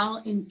 as well,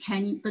 in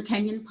Kenya, the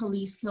Kenyan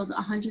police killed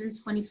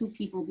 122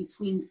 people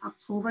between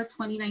October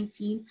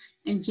 2019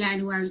 and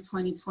January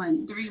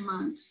 2020. 3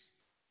 months.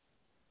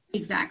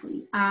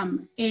 Exactly.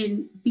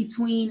 In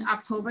between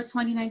October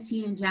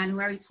 2019 and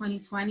January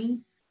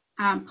 2020,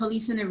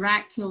 police in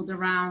Iraq killed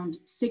around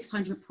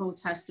 600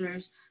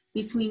 protesters.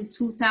 Between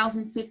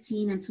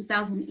 2015 and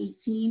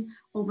 2018,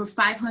 over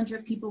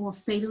 500 people were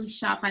fatally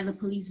shot by the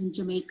police in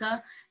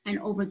Jamaica, and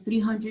over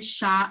 300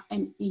 shot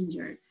and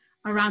injured.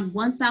 Around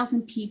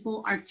 1,000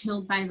 people are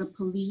killed by the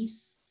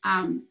police,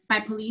 in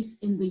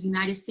the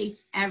United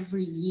States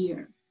every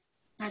year.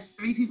 That's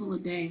 3 people a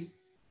day.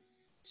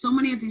 So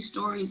many of these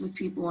stories of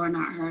people are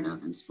not heard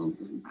of and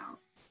spoken about.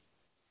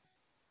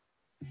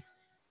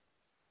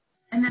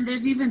 And then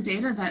there's even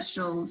data that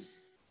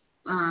shows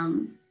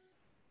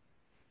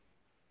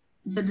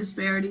the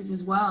disparities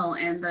as well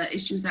and the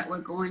issues that we're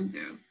going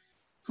through.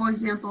 For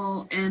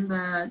example, in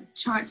the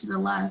chart to the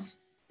left,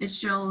 it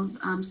shows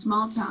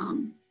small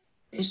town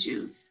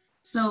issues.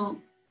 So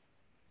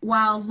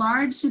while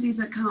large cities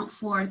account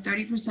for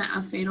 30%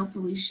 of fatal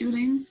police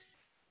shootings,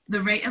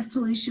 the rate of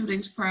police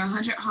shootings per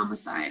 100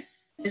 homicide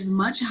is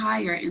much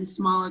higher in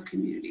smaller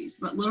communities,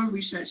 but little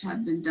research has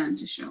been done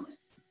to show it.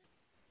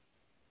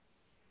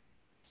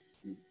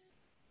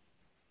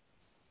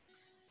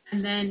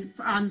 And then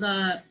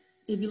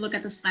if you look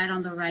at the slide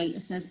on the right,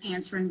 it says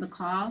answering the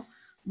call.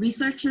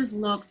 Researchers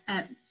looked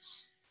at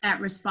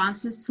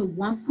responses to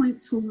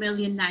 1.2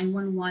 million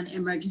 911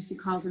 emergency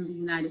calls in the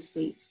United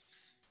States,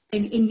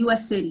 in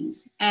US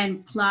cities,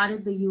 and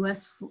plotted the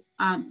US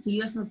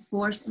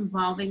force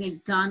involving a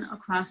gun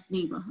across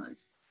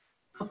neighborhoods.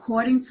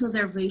 According to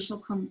their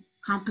racial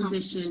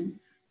composition,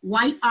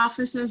 white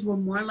officers were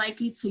more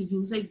likely to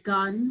use a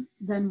gun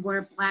than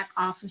were Black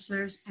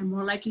officers, and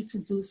more likely to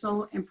do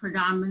so in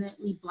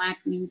predominantly Black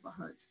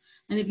neighborhoods.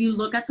 And if you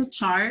look at the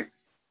chart,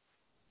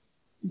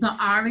 the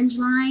orange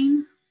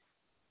line,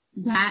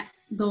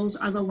 those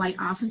are the white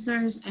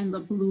officers, and the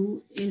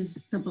blue is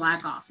the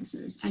Black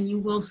officers. And you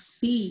will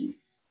see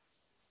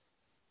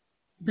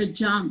the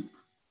jump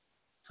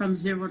from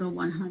 0 to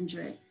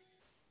 100.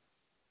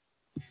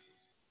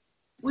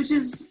 Which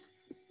is,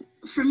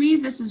 for me,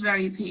 this is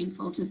very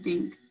painful to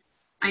think.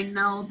 I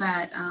know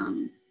that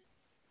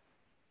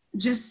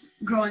just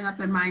growing up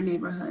in my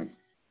neighborhood,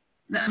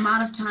 the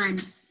amount of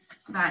times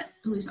that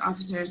police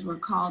officers were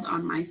called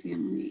on my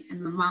family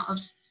and the amount of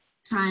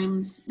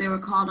times they were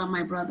called on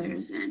my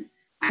brothers. And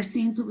I've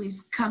seen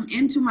police come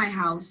into my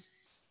house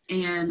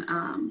and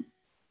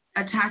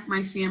attack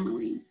my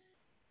family.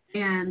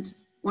 And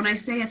when I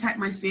say attack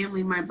my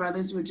family, my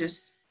brothers were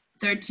just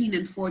 13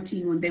 and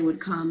 14 when they would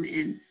come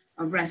and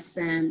arrest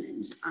them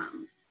and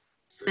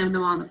slam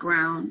them on the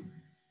ground.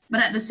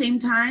 But at the same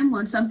time,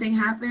 when something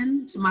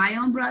happened to my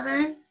own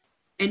brother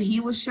and he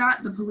was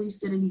shot, the police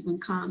didn't even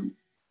come.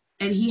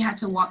 And he had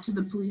to walk to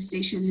the police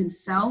station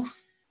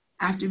himself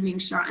after being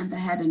shot in the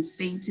head and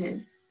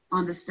fainted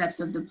on the steps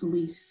of the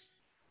police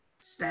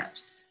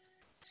steps.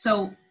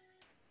 So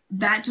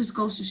that just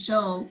goes to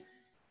show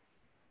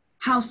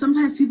how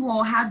sometimes people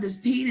will have this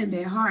pain in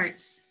their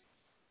hearts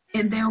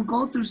and they'll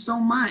go through so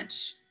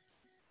much,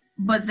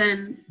 but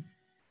then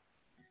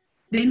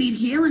they need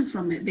healing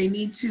from it. They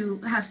need to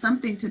have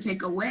something to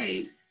take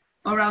away,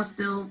 or else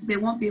they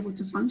won't be able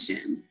to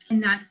function.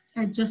 And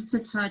just to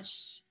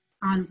touch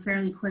on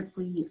fairly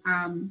quickly,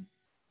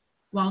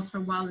 Walter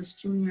Wallace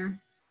Jr.,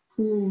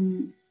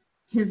 whom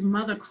his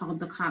mother called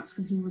the cops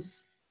because he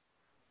was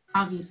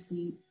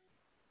obviously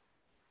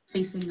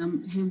facing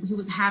he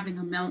was having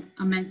a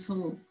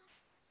mental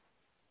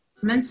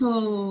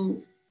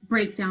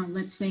breakdown,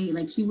 let's say,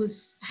 like he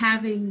was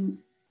having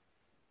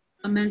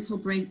a mental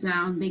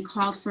breakdown. They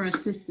called for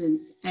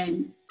assistance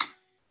and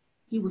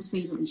he was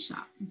fatally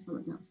shot in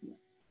Philadelphia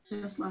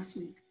just last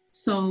week.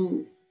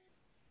 So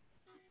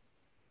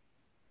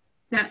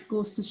that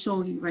goes to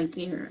show you right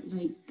there,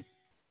 like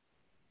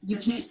you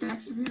can't.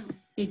 That's real.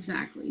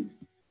 Exactly.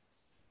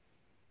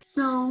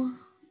 So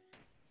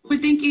we're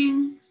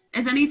thinking,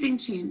 is anything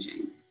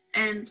changing?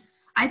 And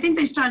I think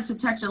they started to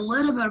touch a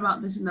little bit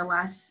about this in the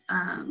last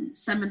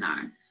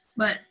seminar,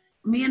 but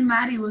me and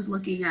Maddie was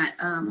looking at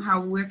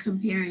how we're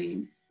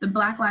comparing the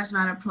Black Lives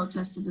Matter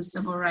protests to the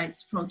civil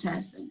rights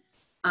protests,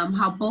 and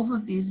how both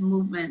of these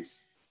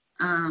movements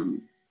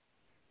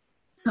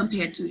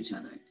compared to each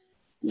other.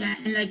 Yeah,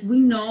 and like we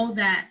know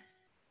that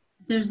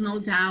there's no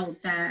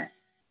doubt that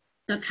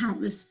the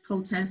countless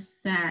protests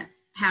that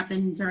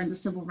happened during the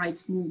civil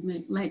rights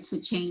movement led to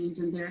change,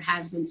 and there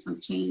has been some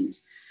change.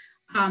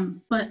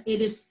 But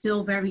it is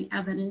still very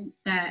evident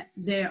that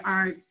there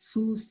are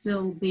two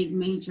still big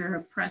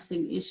major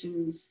pressing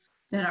issues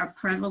that are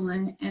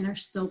prevalent and are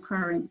still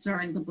current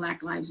during the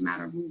Black Lives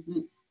Matter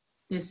movement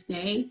this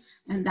day,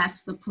 and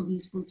that's the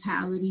police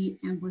brutality,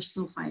 and we're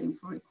still fighting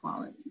for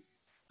equality.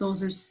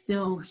 Those are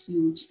still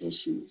huge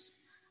issues.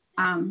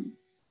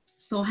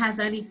 So has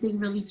anything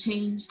really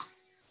changed?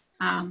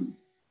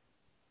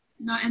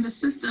 Not in the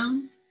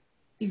system.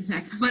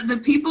 Exactly. But the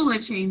people are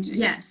changing.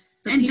 Yes.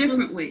 In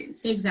different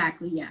ways.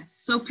 Exactly, yes.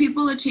 So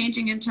people are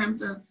changing in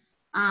terms of,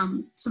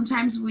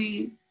 sometimes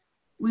we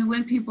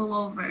win people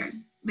over.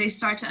 They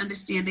start to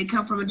understand. They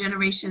come from a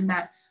generation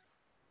that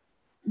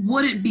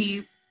wouldn't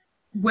be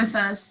with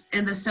us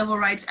in the civil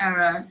rights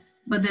era,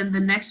 but then the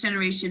next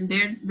generation,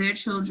 their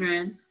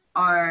children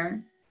are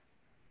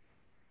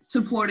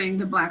supporting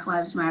the Black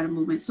Lives Matter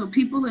movement. So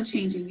people are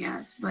changing,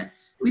 yes, but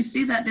we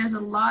see that there's a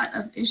lot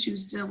of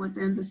issues still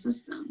within the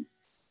system.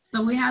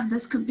 So we have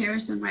this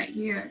comparison right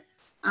here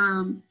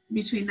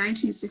between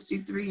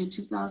 1963 and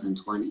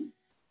 2020.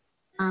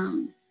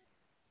 And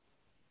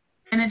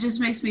it just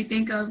makes me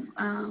think of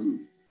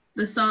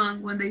the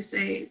song when they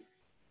say,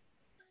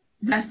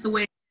 that's the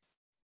way,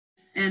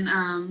 and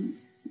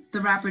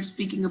the rapper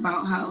speaking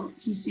about how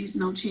he sees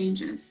no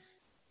changes.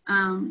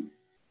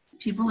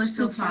 People are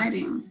still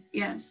fighting.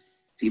 Yes,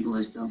 people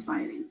are still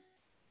fighting.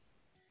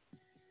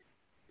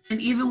 And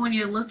even when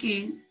you're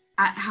looking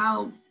at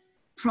how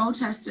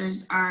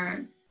protesters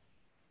are,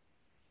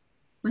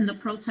 when the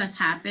protests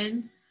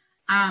happen,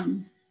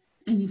 and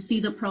you see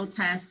the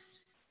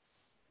protests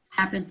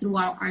happen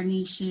throughout our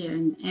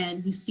nation,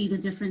 and you see the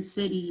different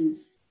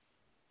cities,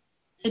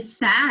 it's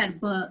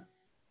sad, but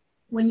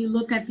when you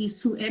look at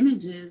these two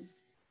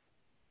images,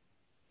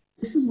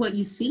 this is what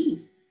you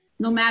see.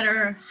 No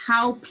matter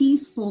how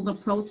peaceful the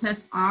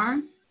protests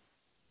are,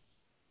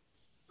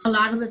 a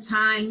lot of the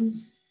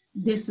times,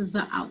 this is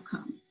the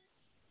outcome.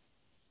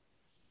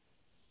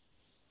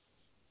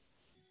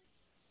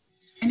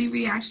 Any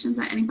reactions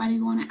that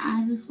anybody want to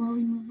add before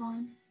we move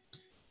on?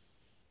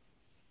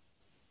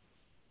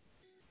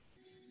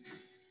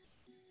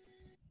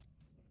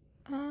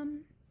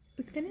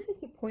 It's kind of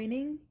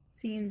disappointing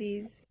seeing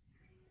these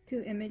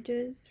two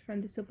images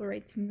from the civil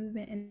rights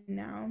movement and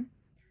now,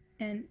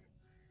 and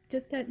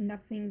just that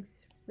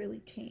nothing's really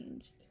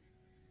changed.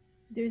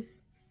 There's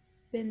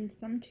been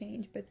some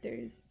change, but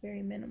there's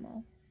very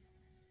minimal.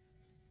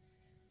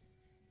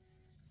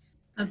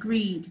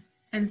 Agreed.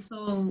 And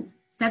so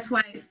that's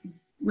why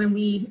when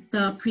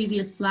the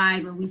previous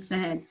slide, when we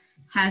said,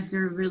 has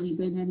there really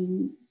been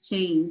any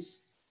change?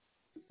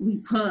 We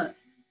put,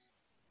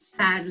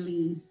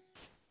 sadly,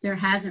 there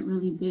hasn't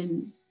really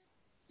been,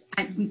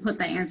 we put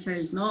the answer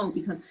is no,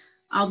 because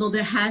although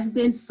there has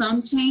been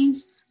some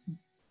change,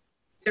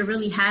 there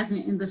really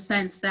hasn't, in the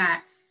sense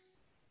that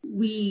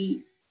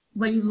when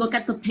you look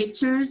at the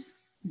pictures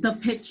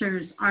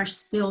are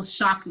still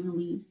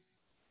shockingly,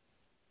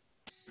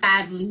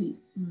 sadly,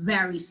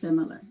 very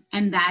similar.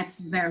 And that's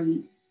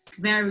very,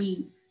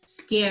 very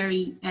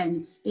scary,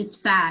 and it's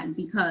sad,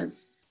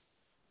 because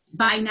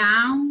by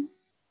now,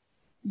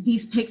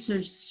 these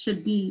pictures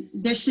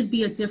there should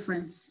be a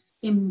difference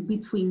in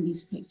between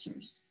these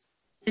pictures.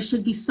 There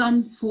should be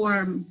some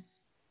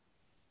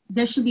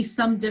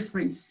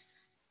difference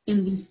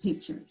in these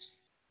pictures,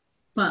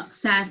 but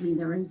sadly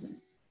there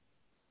isn't.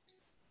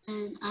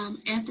 And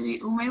Anthony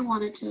Ume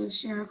wanted to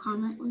share a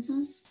comment with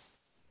us.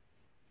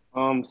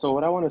 So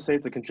what I want to say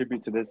to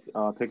contribute to this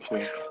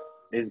picture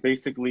is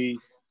basically,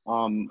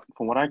 from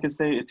what I can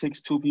say, it takes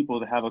two people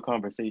to have a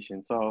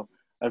conversation. So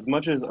as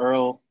much as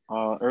Earl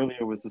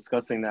earlier was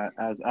discussing that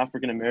as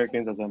African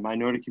Americans, as a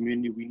minority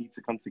community, we need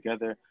to come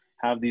together,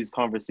 have these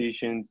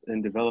conversations,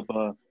 and develop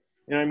a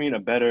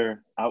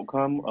better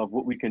outcome of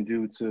what we can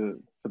do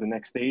for the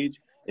next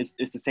stage. It's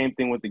the same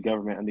thing with the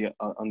government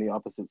on the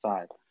opposite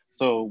side.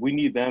 So we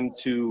need them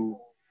to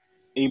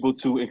able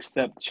to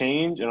accept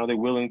change, and are they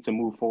willing to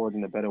move forward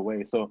in a better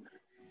way? So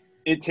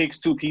it takes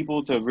two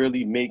people to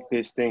really make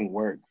this thing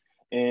work.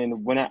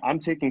 And when I'm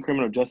taking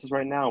criminal justice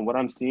right now, what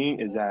I'm seeing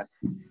is that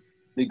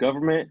the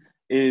government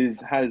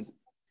has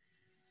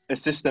a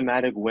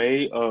systematic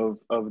way of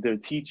their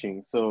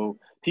teaching. So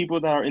people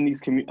that are in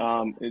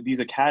these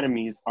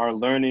academies are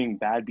learning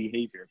bad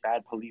behavior,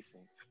 bad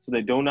policing. So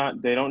they don't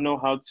know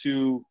how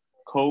to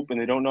cope, and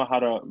they don't know how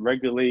to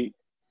regulate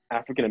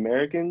African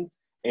Americans.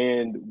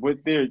 And what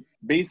they're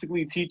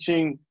basically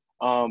teaching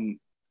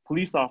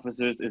police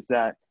officers is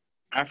that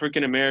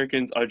African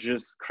Americans are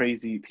just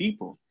crazy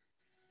people.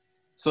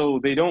 So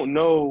they don't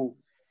know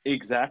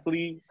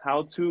exactly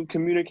how to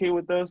communicate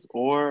with us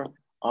or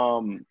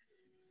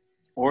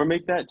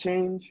make that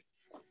change.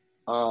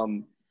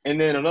 And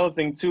then another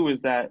thing too is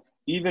that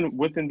even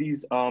within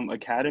these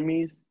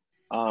academies,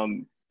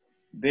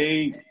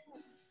 they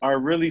are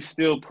really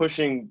still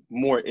pushing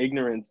more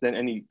ignorance than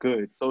any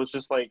good. So it's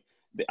just like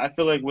I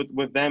feel like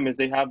with them is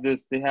they have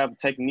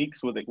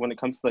techniques with it when it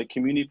comes to like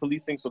community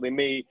policing. So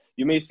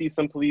you may see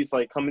some police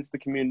like come into the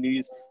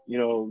communities, you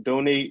know,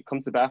 donate,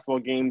 come to basketball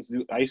games,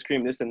 do ice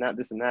cream, this and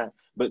that,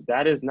 but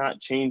that is not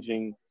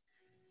changing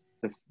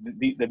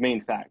the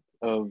main fact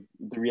of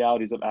the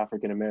realities of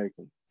African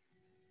Americans.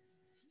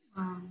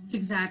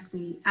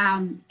 Exactly.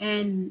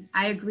 And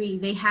I agree.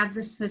 They have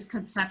this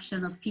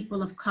misconception of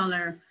people of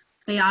color.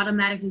 They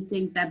automatically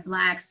think that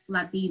Blacks,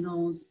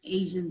 Latinos,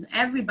 Asians,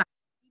 everybody,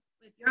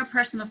 if you're a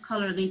person of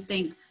color, they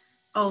think,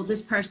 oh,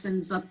 this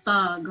person's a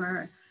thug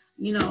or,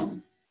 you know,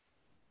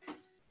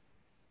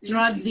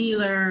 drug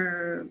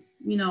dealer,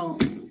 you know,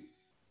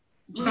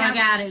 drug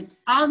addict.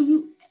 All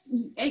you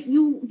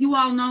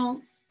all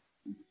know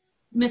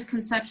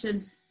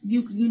misconceptions.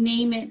 You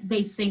name it,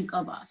 they think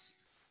of us.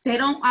 They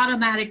don't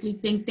automatically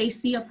think, they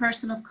see a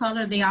person of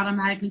color, they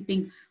automatically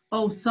think,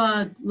 oh,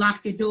 thug,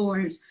 lock your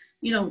doors,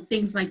 you know,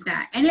 things like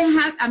that. And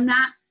I'm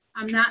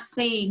not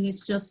saying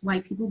it's just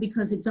white people,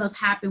 because it does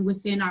happen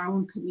within our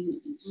own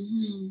communities.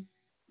 Mm-hmm.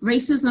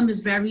 Racism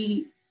is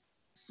very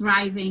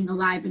thriving,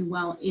 alive and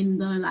well in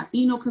the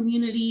Latino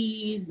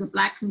community, the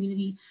Black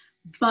community,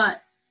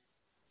 but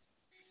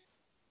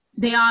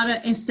they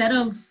automatically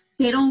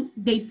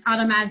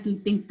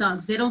think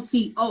thugs. They don't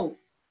see, oh,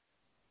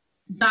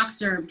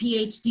 doctor,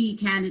 PhD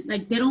candidate,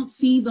 like they don't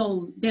see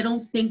those, they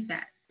don't think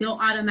that. They'll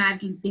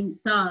automatically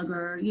think thug,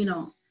 or, you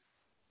know,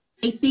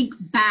 they think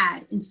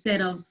bad instead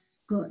of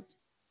good.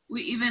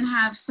 We even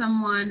have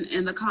someone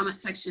in the comment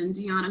section,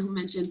 Deanna, who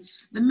mentioned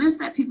the myth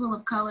that people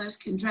of colors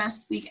can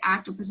dress, speak,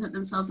 act, or present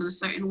themselves in a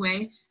certain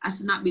way as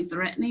to not be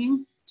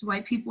threatening to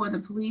white people or the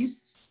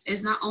police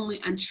is not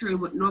only untrue,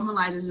 but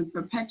normalizes and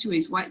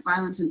perpetuates white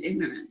violence and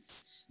ignorance.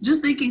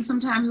 Just thinking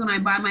sometimes when I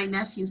buy my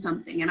nephew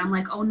something and I'm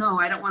like, oh no,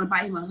 I don't want to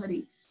buy him a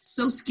hoodie.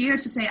 So scared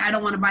to say I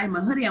don't want to buy him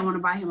a hoodie, I want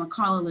to buy him a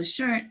collarless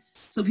shirt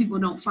so people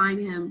don't find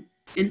him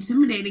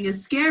intimidating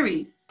is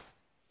scary.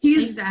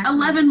 He's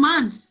 11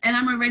 months and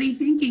I'm already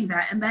thinking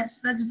that, and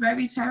that's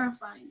very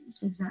terrifying.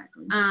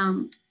 Exactly.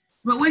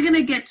 But we're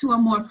gonna get to a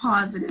more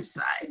positive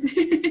side.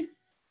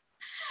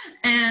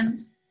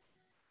 And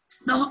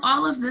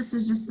all of this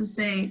is just to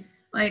say,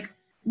 like,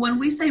 when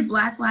we say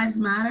Black Lives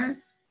Matter,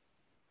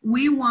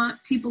 we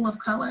want people of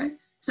color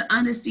to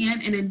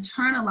understand and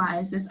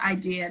internalize this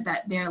idea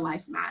that their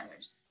life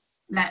matters,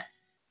 that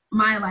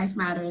my life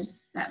matters,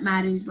 that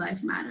Maddie's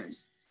life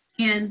matters.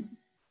 And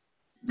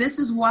this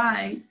is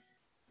why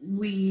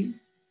we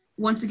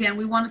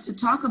wanted to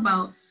talk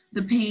about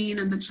the pain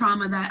and the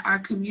trauma that our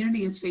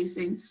community is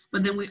facing,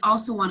 but then we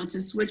also wanted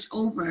to switch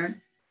over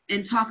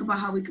and talk about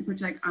how we can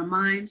protect our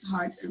minds,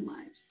 hearts, and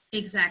lives.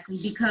 Exactly,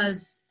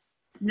 because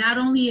not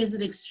only is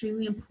it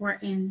extremely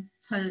important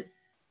to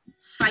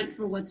fight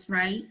for what's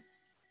right,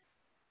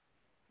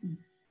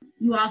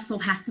 you also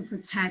have to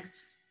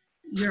protect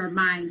your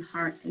mind,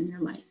 heart, and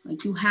your life.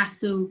 Like, you have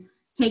to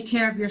take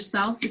care of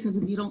yourself, because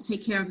if you don't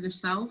take care of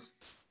yourself,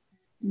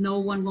 no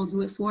one will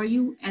do it for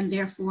you. And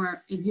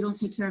therefore, if you don't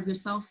take care of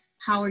yourself,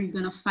 how are you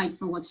going to fight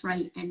for what's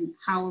right? And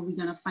how are we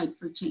going to fight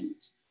for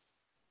change?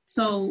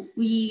 So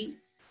in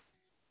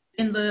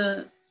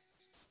the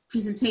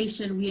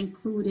presentation, we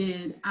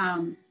included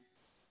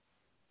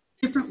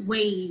different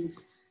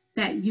ways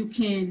that you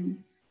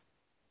can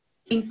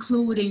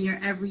include in your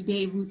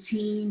everyday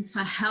routine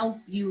to help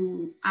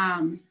you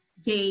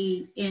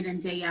day in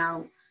and day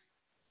out,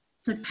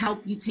 to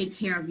help you take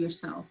care of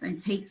yourself and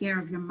take care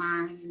of your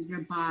mind and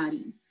your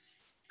body,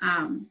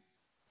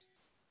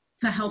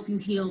 to help you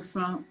heal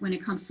from, when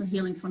it comes to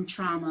healing from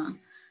trauma.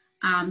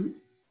 And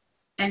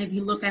if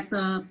you look at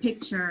the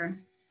picture,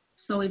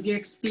 so if you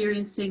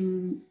experience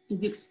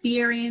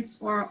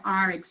or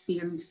are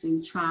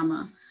experiencing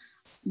trauma,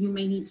 you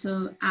may need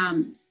to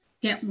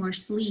get more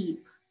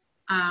sleep,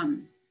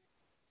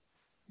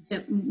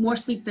 get more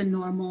sleep than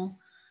normal.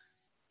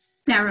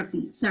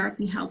 Therapy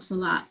helps a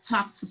lot.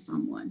 Talk to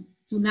someone.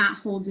 Do not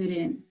hold it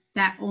in.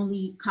 That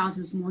only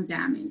causes more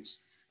damage.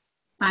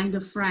 Find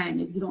a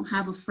friend. If you don't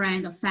have a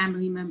friend, a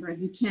family member, if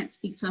you can't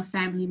speak to a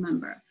family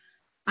member,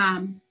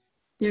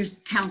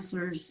 there's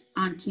counselors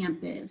on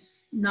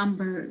campus,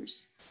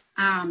 numbers,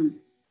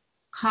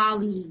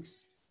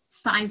 colleagues.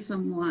 Find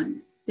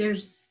someone.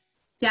 There's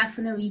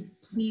definitely,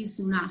 please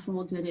do not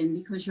hold it in,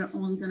 because you're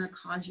only going to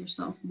cause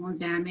yourself more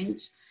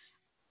damage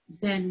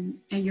and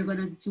you're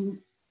going to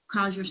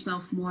cause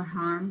yourself more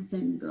harm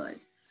than good.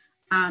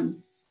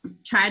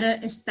 Try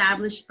to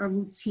establish a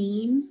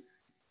routine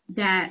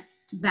that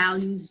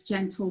values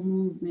gentle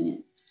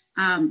movement.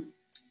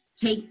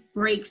 Take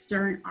breaks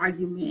during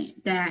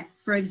argument. That,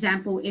 for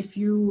example, if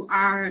you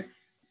are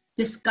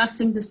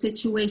discussing the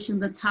situation,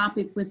 the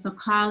topic with a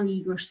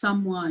colleague or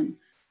someone,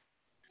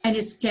 and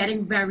it's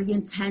getting very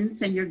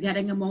intense and you're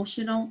getting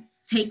emotional,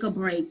 take a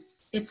break.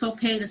 It's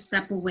okay to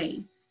step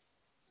away.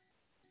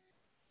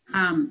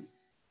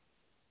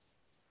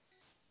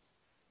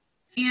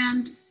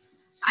 And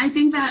I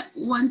think that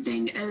one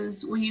thing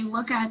is, when you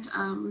look at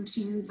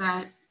routines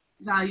that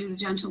value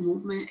gentle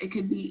movement, it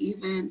could be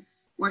even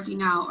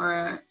working out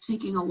or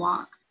taking a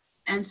walk.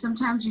 And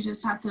sometimes you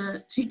just have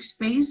to take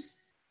space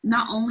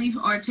not only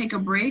or take a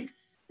break,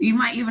 you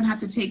might even have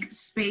to take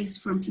space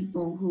from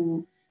people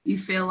who you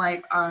feel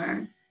like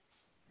are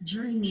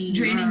draining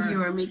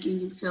you or making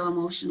you feel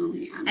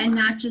emotionally unwell. And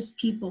not just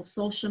people,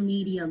 social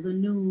media, the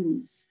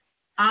news,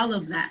 all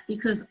of that,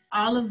 because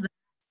all of that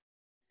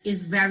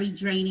is very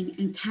draining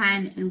and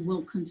can and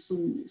will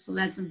consume you. So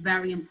that's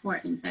very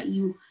important that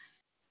you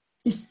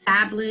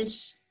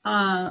establish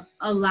a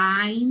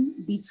line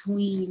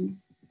between,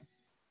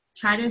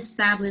 try to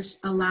establish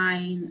a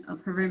line, a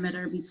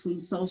perimeter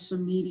between social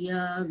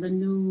media, the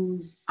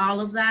news, all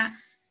of that,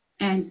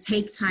 and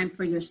take time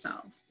for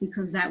yourself,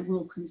 because that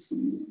will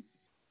consume you.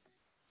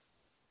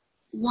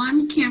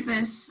 One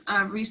campus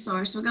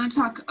resource, we're going to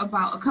talk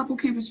about a couple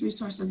campus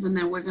resources, and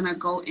then we're going to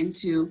go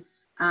into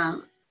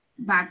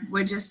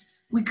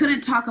we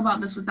couldn't talk about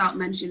this without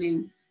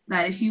mentioning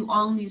that if you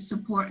all need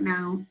support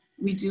now,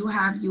 we do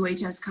have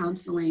UHS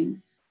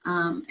counseling,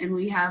 and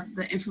we have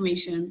the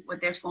information with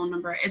their phone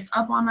number. It's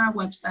up on our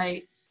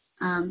website,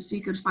 so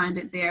you could find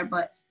it there.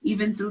 But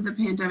even through the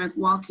pandemic,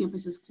 while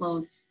campus is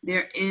closed,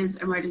 there is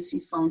emergency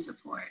phone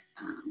support.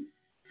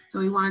 So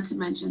we wanted to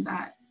mention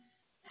that.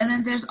 And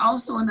then there's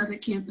also another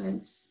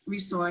campus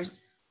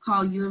resource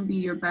called You and Be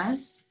Your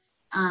Best.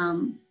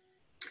 And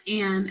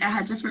it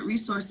has different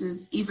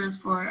resources even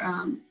for,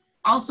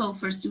 also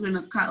for students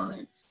of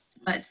color.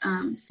 But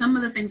some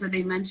of the things that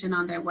they mention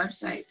on their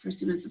website for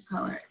students of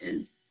color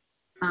is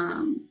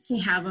to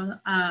have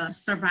a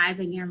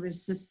surviving and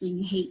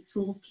resisting hate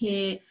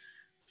toolkit,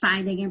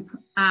 finding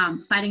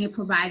a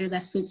provider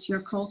that fits your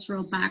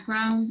cultural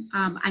background.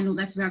 I know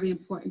that's very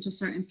important to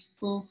certain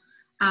people.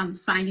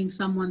 Finding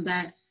someone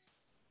that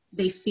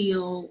they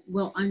feel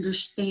will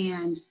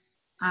understand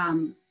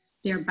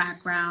their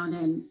background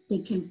and they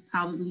can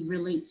probably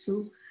relate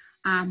to.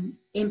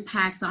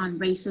 Impact on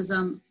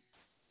racism,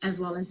 as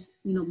well as,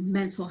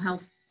 mental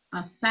health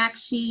fact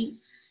sheet,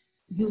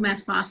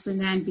 UMass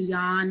Boston and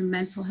Beyond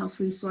mental health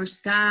resource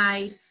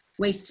guide,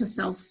 ways to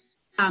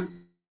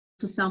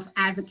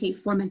self-advocate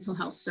for mental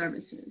health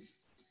services.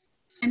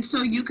 And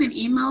so you can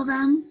email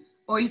them,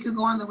 or you could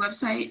go on the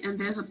website, and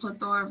there's a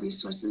plethora of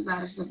resources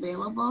that is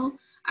available.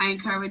 I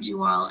encourage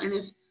you all, and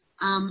if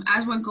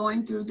as we're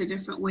going through the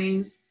different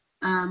ways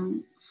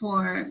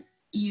for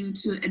you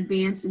to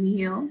advance and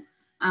heal,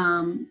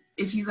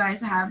 if you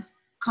guys have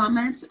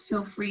comments,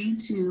 feel free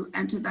to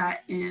enter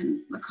that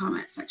in the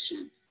comment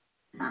section.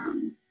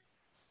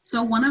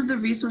 So one of the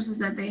resources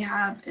that they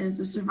have is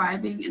the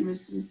Surviving and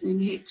Resisting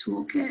Hate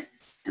Toolkit,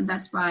 and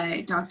that's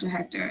by Dr.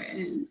 Hector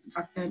and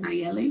Dr.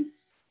 Nayeli.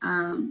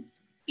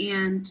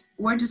 And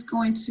we're just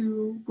going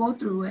to go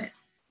through it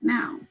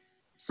now.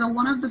 So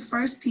one of the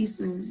first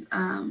pieces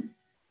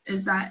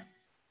is that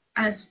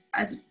as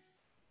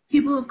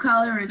people of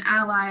color and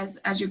allies,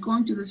 as you're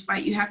going through this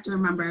fight, you have to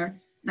remember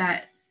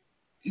that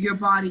your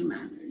body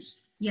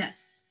matters.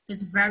 Yes,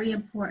 it's very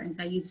important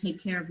that you take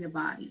care of your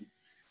body.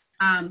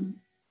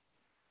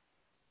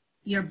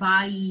 Your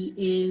body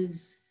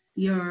is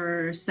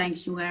your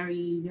sanctuary.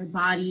 Your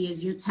body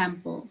is your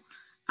temple.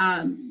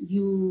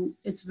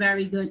 It's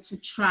very good to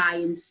try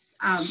and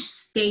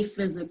stay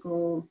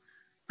physical,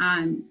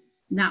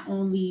 not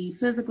only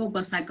physical,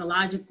 but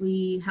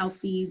psychologically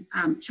healthy.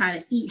 Try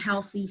to eat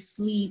healthy,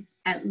 sleep,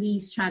 at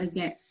least try to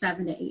get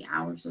 7 to 8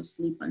 hours of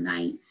sleep a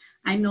night.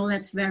 I know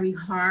that's very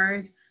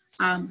hard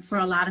for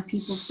a lot of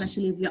people,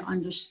 especially if you're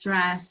under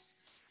stress.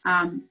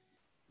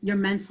 Your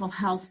mental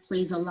health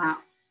has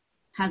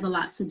a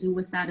lot to do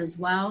with that as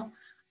well.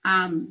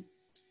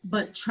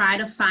 But try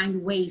to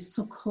find ways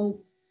to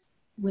cope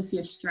with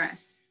your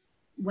stress,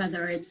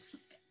 whether it's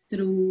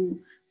through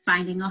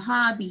finding a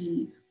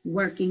hobby,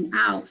 working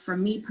out. For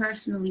me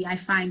personally, I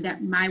find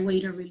that my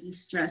way to release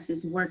stress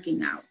is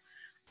working out.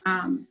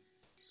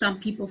 Some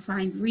people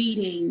find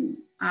reading,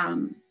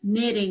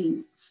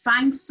 knitting.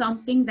 Find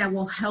something that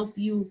will help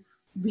you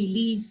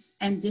release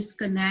and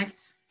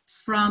disconnect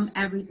from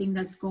everything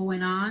that's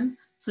going on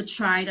to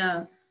try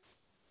to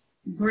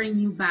bring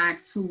you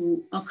back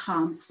to a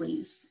calm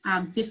place.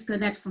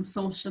 Disconnect from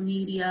social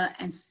media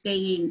and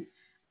staying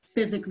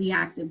physically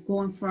active,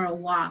 going for a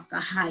walk, a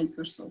hike,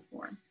 or so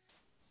forth.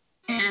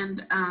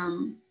 And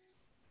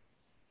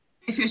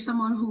if you're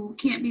someone who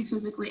can't be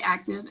physically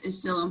active, it's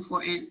still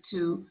important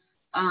to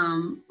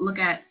look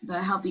at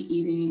the healthy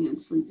eating and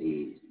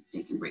sleeping,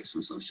 taking breaks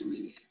from social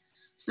media.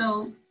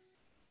 So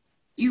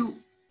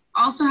you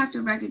also have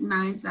to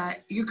recognize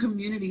that your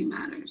community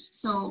matters.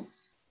 So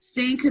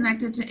staying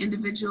connected to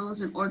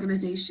individuals and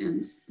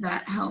organizations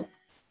that help.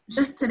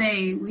 Just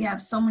today, we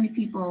have so many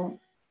people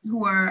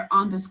who are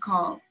on this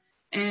call,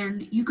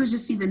 and you could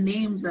just see the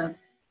names of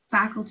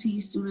faculty,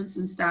 students,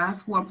 and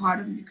staff who are part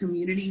of your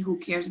community, who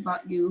cares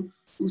about you,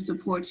 who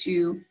supports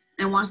you,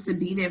 and wants to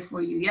be there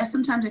for you. Yes,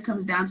 sometimes it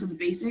comes down to the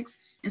basics,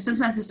 and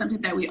sometimes it's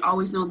something that we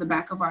always know in the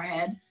back of our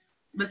head,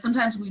 but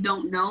sometimes we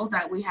don't know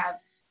that we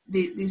have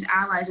these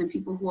allies and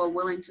people who are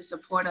willing to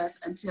support us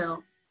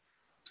until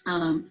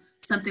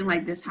something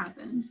like this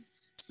happens.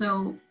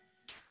 So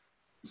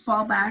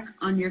fall back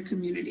on your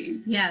community.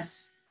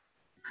 Yes,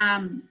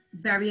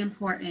 very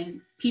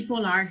important.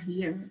 People are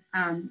here.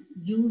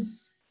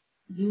 Use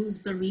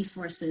use the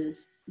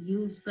resources,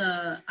 use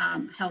the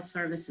health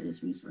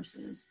services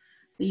resources,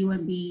 the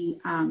UNB,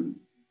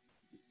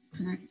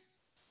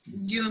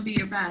 UNB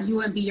your best.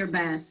 UNB your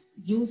best.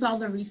 Use all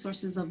the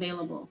resources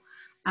available.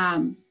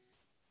 I'm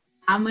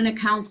an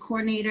accounts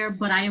coordinator,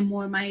 but I am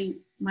more,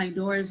 my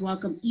door is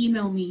welcome.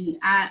 Email me.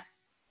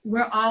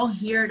 We're all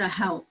here to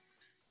help.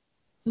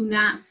 Do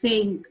not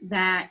think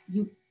that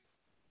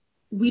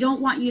we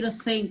don't want you to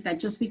think that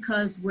just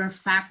because we're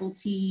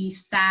faculty,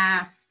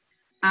 staff,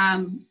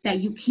 that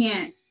you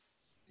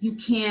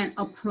can't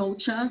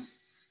approach us.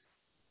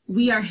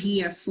 We are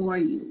here for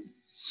you,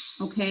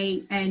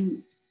 okay?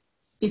 And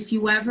if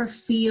you ever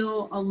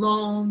feel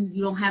alone,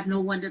 you don't have no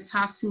one to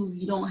talk to,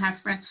 you don't have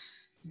friends,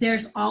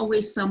 there's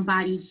always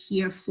somebody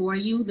here for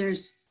you.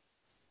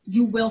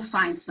 You will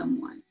find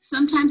someone.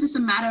 Sometimes it's a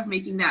matter of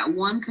making that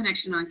one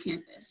connection on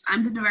campus.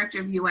 I'm the director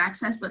of U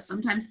Access, but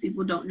sometimes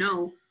people don't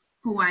know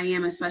who I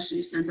am,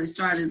 especially since I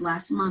started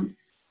last month.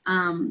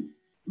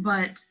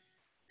 But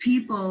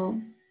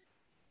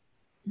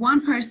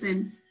one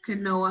person could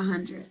know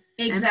 100.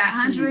 Exactly. And that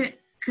 100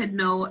 could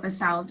know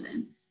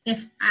 1,000.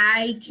 If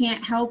I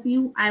can't help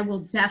you, I will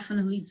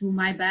definitely do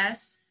my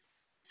best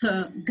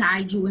to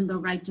guide you in the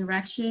right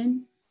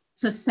direction,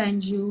 to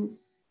send you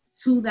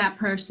to that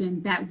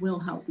person that will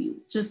help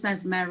you, just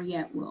as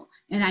Mariette will.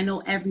 And I know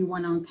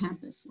everyone on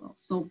campus will.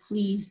 So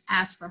please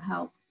ask for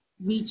help,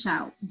 reach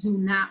out. Do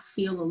not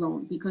feel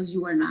alone, because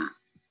you are not.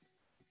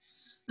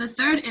 The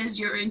third is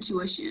your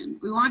intuition.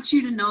 We want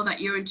you to know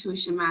that your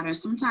intuition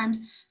matters.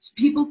 Sometimes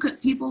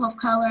people of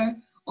color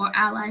or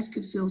allies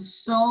could feel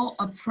so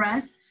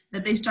oppressed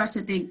that they start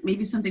to think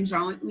maybe something's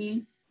wrong with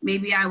me.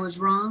 Maybe I was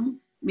wrong.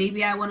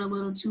 Maybe I went a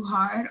little too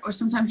hard. Or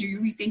sometimes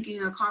you're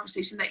rethinking a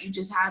conversation that you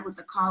just had with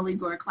a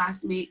colleague or a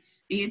classmate,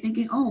 and you're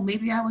thinking, oh,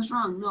 maybe I was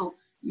wrong. No,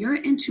 your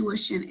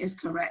intuition is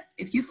correct.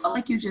 If you felt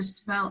like you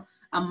just felt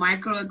a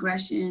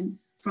microaggression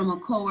from a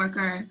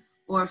coworker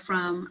or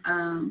from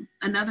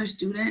another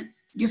student,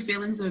 your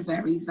feelings are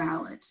very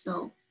valid.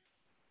 So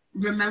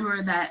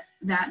remember that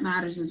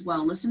matters as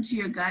well. Listen to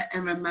your gut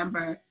and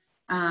remember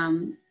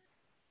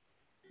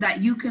that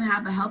you can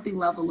have a healthy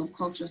level of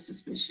cultural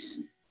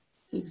suspicion.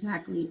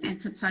 Exactly. And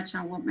to touch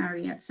on what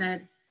Mariette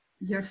said,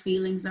 your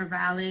feelings are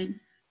valid.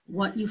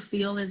 What you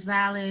feel is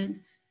valid.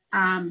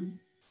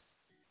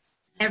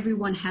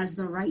 Everyone has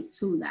the right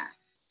to that.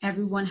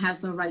 Everyone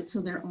has the right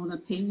to their own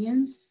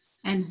opinions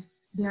and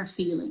their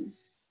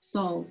feelings.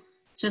 So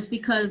just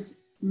because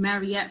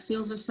Mariette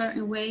feels a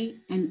certain way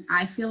and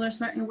I feel a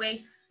certain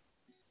way,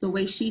 the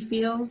way she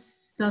feels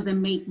doesn't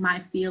make my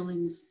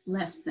feelings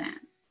less than.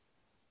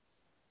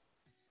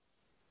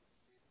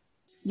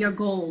 Your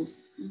goals,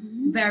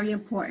 very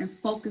important.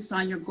 Focus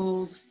on your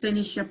goals,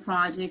 finish your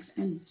projects,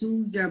 and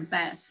do your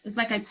best. It's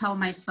like I tell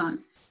my son,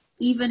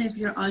 even if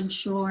you're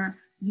unsure,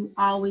 you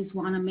always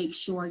want to make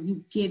sure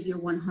you give your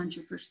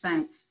 100%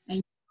 and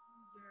you do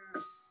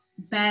your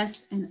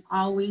best, and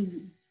always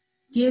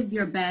give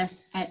your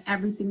best at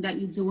everything that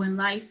you do in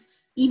life,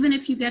 even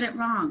if you get it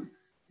wrong.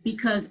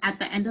 Because at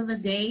the end of the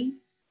day,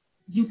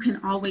 you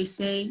can always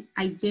say,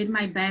 I did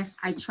my best,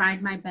 I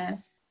tried my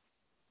best,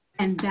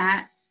 and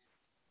that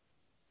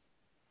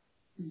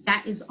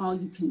is all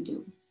you can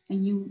do.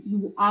 And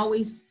you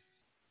always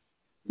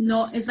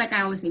know, it's like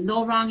I always say,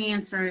 no wrong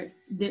answer.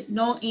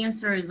 No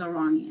answer is a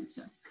wrong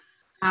answer.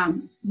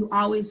 You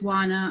always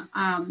wanna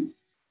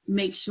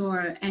make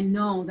sure and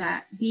know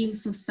that being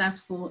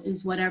successful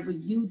is whatever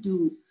you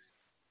do,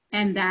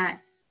 and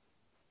that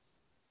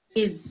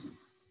is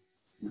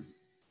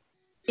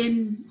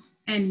in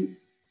and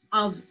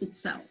of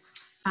itself.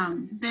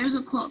 There's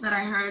a quote that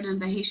I heard in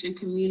the Haitian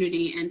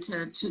community, and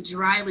to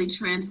dryly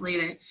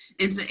translate it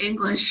into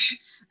English,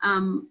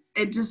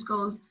 it just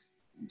goes,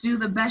 do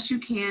the best you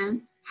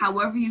can,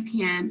 however you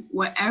can,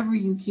 wherever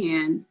you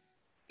can,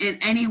 in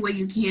any way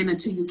you can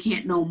until you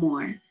can't no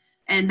more.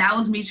 And that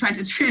was me trying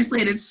to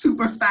translate it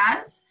super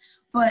fast,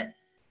 but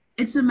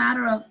it's a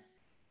matter of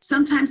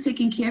sometimes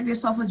taking care of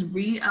yourself is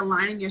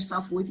realigning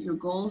yourself with your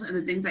goals and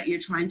the things that you're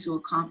trying to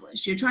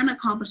accomplish. You're trying to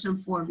accomplish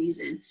them for a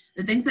reason.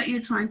 The things that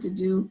you're trying to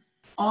do,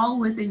 all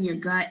within your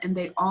gut, and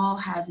they all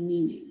have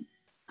meaning.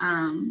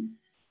 And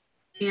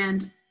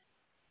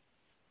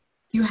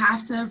you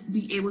have to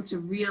be able to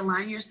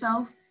realign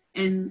yourself,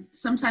 and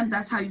sometimes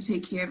that's how you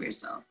take care of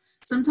yourself.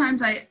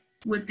 Sometimes I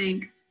would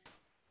think,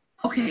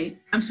 okay,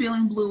 I'm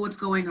feeling blue, what's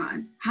going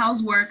on?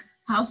 How's work?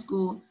 How's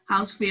school?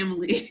 How's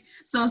family?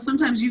 So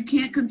sometimes you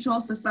can't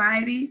control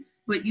society,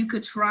 but you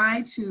could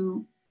try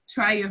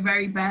your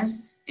very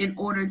best in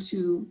order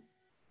to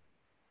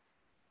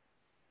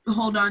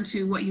hold on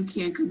to what you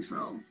can't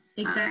control.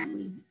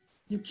 Exactly.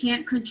 You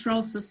can't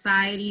control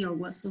society or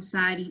what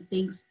society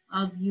thinks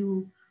of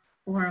you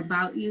or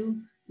about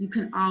you. You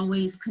can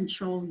always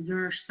control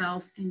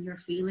yourself and your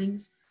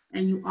feelings,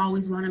 and you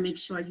always want to make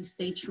sure you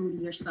stay true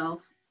to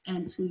yourself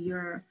and to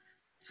your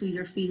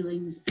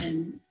feelings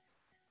and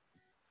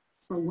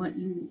for what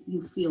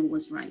you feel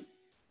was right.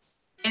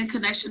 In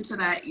connection to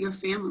that, your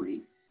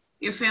family.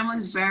 Your family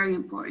is very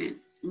important,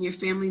 and your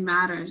family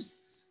matters.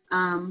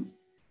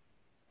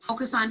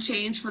 Focus on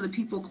change for the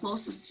people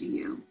closest to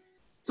you.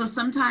 So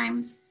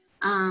sometimes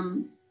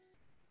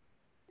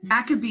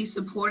that could be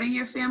supporting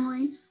your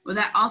family, or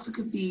that also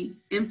could be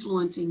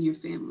influencing your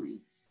family,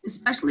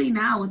 especially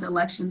now with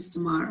elections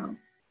tomorrow.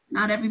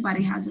 Not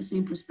everybody has the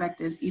same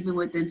perspectives, even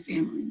within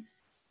families.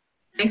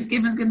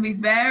 Thanksgiving is going to be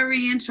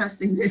very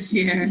interesting this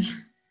year.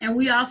 And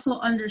we also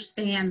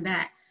understand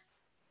that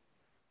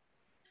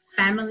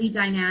family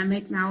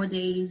dynamic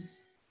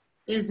nowadays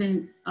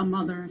isn't a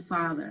mother and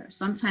father.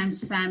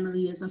 Sometimes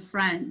family is a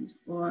friend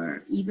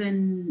or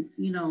even,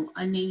 you know,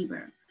 a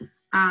neighbor.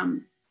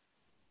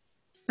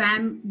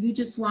 You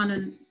just want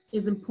to,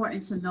 it's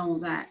important to know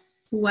that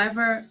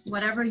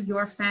whatever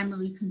your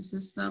family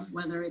consists of,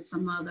 whether it's a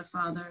mother,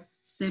 father,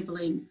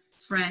 sibling,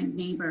 friend,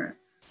 neighbor,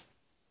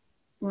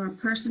 or a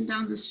person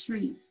down the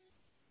street,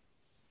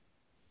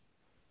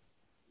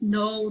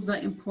 know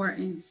the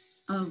importance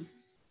of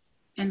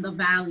and the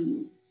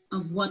value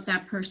of what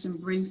that person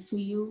brings to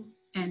you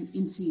and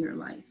into your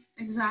life.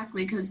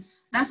 Exactly, because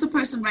that's the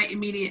person right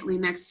immediately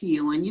next to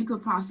you, and you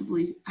could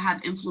possibly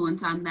have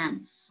influence on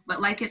them. But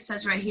like it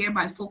says right here,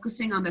 by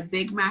focusing on the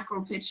big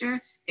macro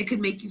picture, it could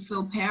make you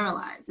feel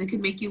paralyzed. It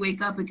could make you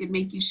wake up. It could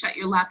make you shut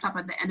your laptop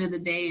at the end of the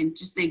day and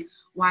just think,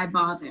 why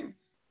bother?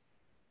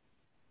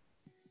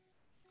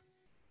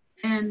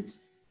 And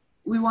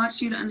we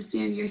want you to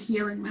understand your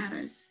healing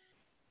matters.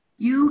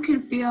 You can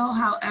feel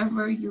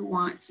however you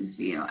want to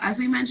feel. As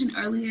we mentioned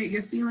earlier,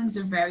 your feelings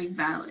are very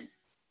valid.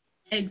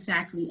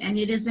 Exactly. And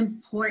it is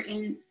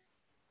important.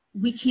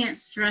 We can't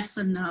stress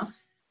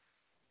enough.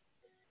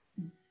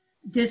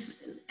 This,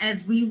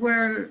 as we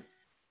were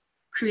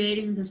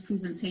creating this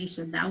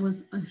presentation, that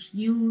was a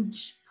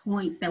huge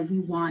point that we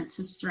want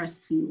to stress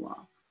to you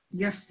all.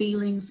 Your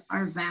feelings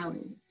are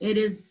valid. It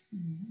is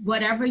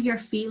whatever you're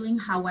feeling,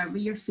 however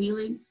you're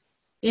feeling,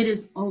 it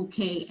is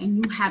okay.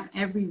 And you have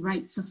every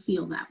right to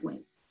feel that way.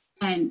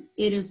 And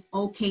it is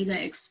okay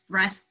to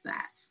express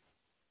that.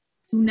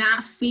 Do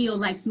not feel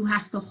like you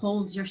have to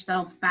hold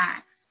yourself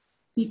back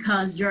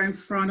because you're in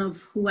front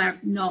of whoever.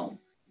 No,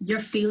 your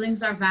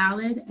feelings are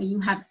valid and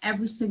you have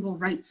every single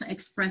right to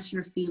express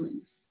your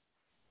feelings.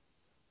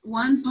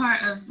 One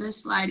part of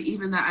this slide,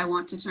 even that I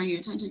want to turn your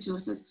attention to,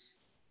 it says,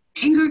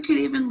 anger could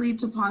even lead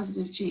to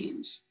positive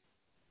change.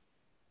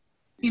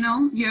 You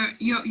know,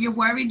 you're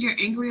worried, you're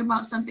angry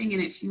about something,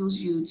 and it fuels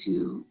you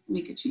to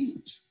make a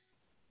change.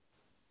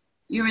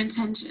 Your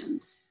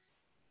intentions.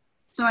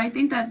 So I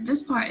think that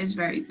this part is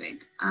very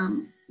big.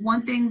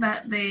 One thing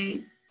that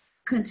they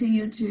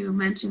continue to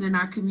mention in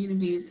our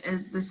communities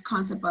is this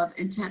concept of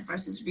intent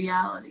versus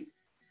reality.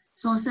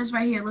 So it says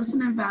right here,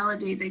 listen and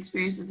validate the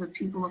experiences of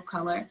people of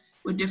color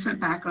with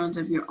different backgrounds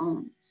of your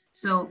own.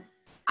 So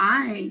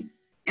I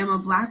am a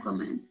Black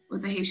woman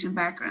with a Haitian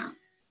background,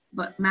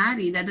 but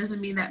Maddie, that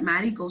doesn't mean that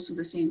Maddie goes through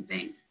the same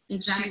thing.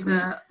 Exactly. She's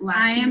a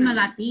Latina. I am a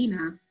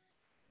Latina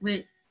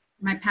with,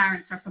 my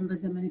parents are from the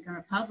Dominican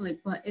Republic,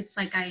 but it's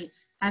like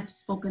I've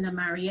spoken to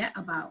Mariette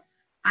about,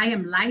 I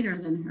am lighter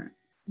than her.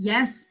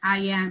 Yes, I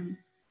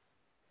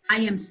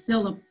am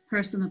still a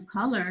person of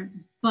color,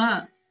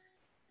 but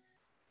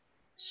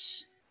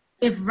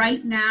if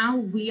right now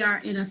we are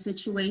in a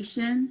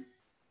situation,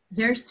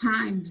 there's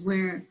times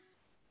where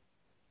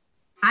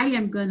I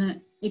am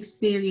gonna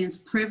experience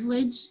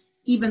privilege,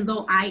 even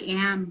though I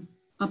am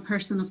a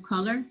person of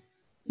color,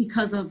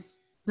 because of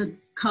the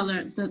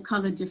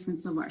color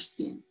difference of our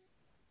skin.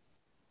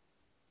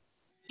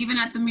 Even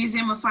at the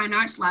Museum of Fine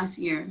Arts last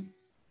year,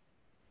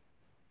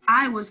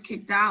 I was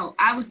kicked out.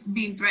 I was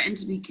being threatened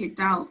to be kicked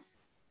out,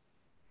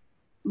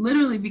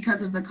 literally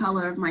because of the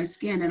color of my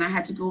skin, and I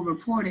had to go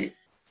report it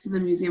to the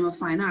Museum of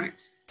Fine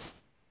Arts.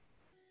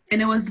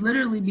 And it was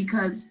literally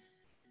because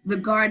the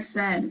guard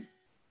said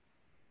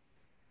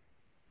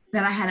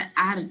that I had an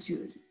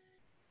attitude.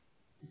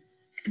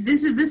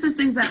 This is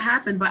things that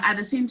happen, but at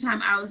the same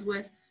time, I was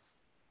with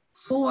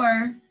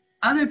 4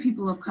 other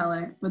people of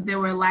color, but they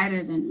were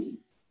lighter than me.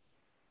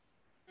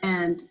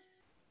 And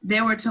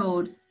they were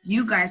told,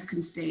 you guys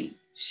can stay,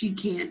 she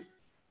can't.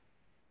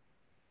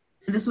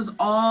 And this was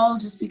all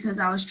just because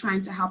I was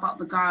trying to help out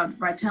the guard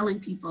by telling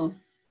people,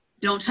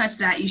 don't touch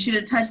that, you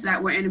shouldn't touch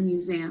that, we're in a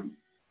museum.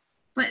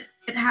 But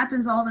it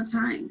happens all the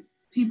time.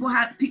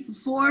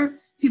 4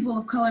 people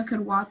of color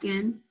could walk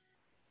in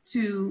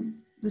to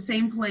the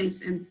same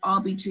place and all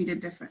be treated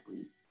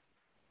differently.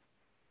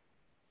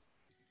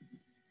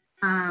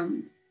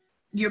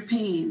 Your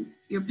pain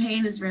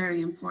is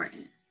very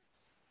important.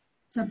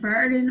 The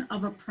burden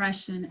of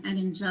oppression and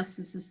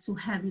injustice is too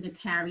heavy to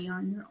carry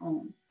on your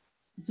own.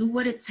 Do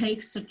what it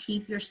takes to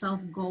keep yourself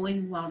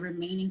going while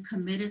remaining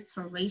committed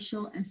to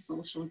racial and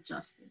social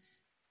justice.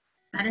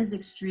 That is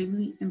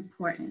extremely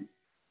important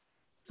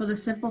for the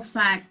simple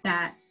fact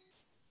that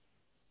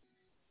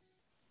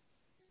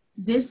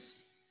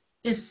this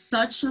is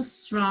such a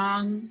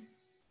strong,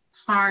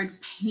 hard,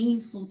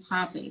 painful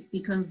topic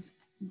because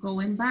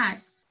going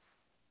back,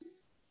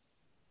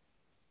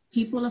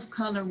 people of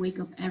color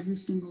wake up every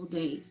single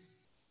day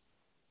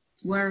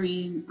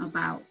worrying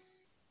about,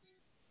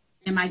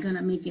 am I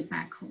gonna make it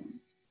back home?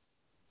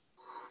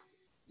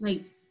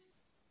 Like,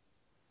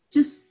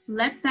 Just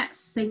let that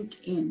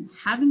sink in.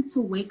 Having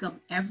to wake up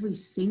every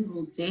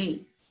single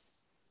day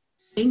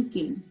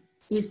thinking,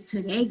 is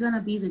today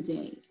gonna be the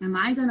day? Am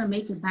I gonna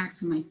make it back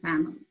to my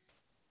family?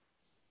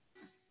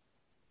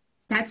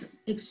 That's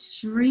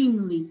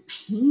extremely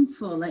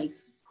painful. Like,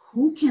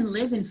 who can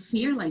live in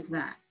fear like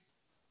that?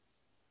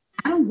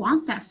 I don't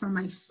want that for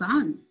my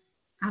son.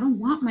 I don't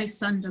want my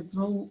son to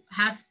grow,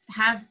 I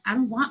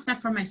don't want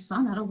that for my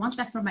son. I don't want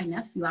that for my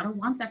nephew. I don't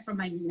want that for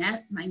my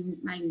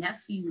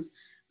nephews.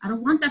 I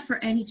don't want that for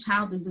any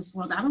child in this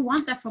world. I don't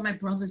want that for my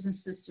brothers and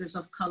sisters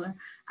of color.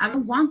 I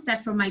don't want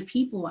that for my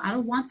people. I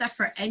don't want that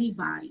for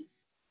anybody.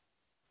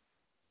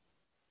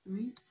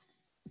 Right?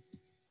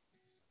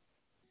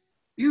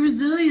 Your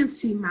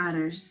resiliency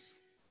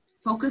matters.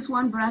 Focus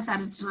one breath at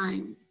a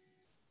time.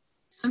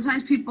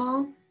 Sometimes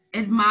people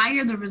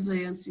admire the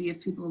resiliency of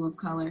people of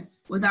color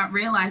without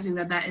realizing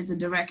that that is a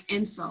direct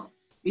insult,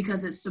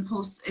 because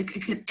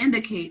it could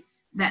indicate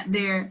that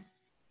they're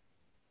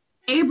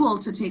able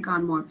to take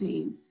on more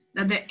pain,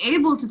 that they're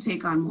able to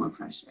take on more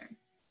pressure.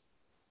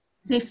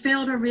 They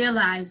fail to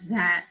realize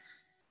that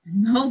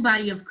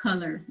nobody of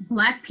color,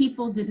 Black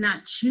people did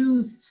not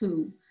choose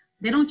to.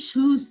 They don't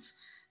choose.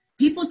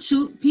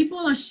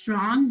 People are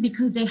strong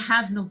because they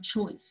have no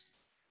choice.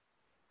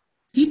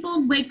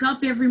 People wake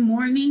up every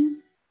morning.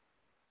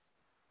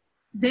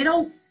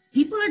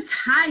 People are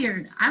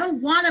tired. I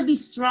don't want to be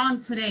strong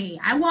today.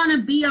 I want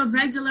to be a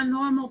regular,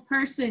 normal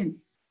person.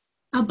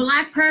 A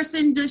Black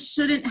person just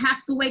shouldn't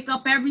have to wake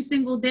up every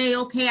single day.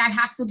 Okay, I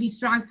have to be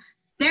strong.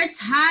 They're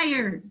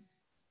tired.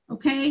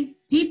 Okay,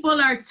 people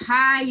are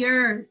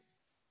tired.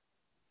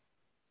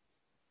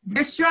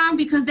 They're strong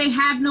because they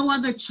have no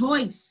other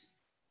choice.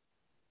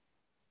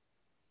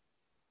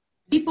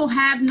 People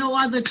have no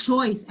other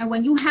choice. And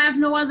when you have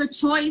no other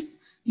choice,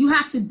 you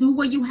have to do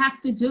what you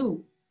have to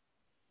do.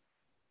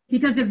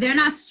 Because if they're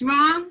not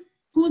strong,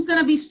 who's going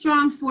to be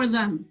strong for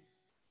them?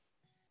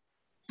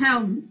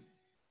 Tell me.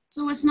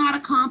 So it's not a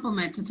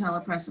compliment to tell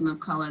a person of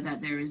color that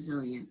they're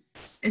resilient.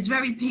 It's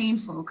very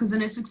painful because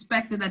then it's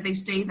expected that they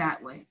stay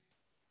that way.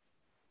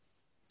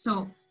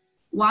 So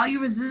while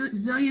your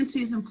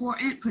resiliency is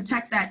important,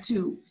 protect that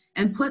too.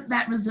 And put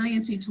that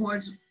resiliency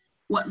towards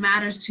what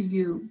matters to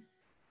you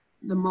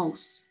the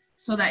most,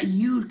 so that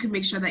you can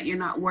make sure that you're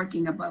not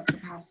working above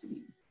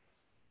capacity.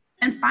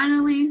 And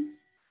finally,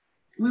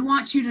 we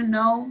want you to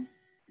know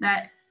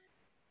that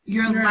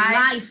your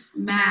life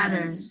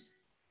matters.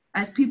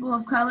 As people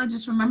of color,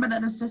 just remember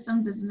that the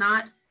system does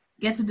not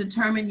get to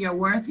determine your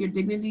worth, your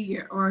dignity,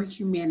 or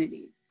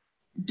humanity.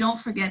 Don't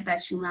forget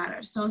that you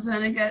matter. So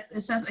then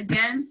it says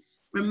again,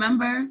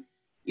 remember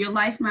your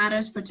life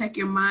matters, protect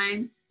your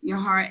mind, your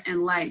heart,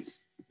 and life.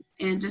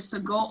 And just to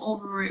go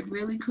over it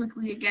really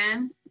quickly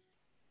again,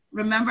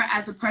 remember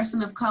as a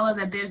person of color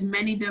that there's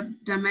many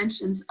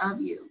dimensions of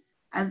you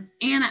and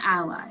an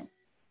ally.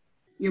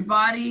 Your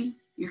body,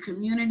 your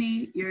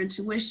community, your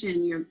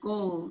intuition, your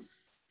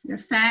goals, your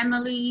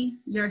family,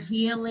 your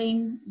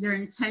healing, your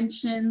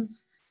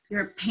intentions,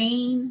 your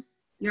pain,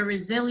 your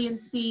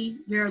resiliency,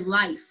 your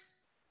life.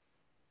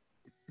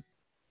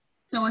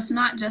 So it's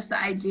not just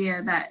the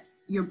idea that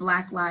your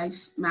Black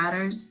life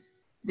matters.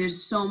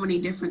 There's so many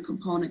different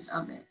components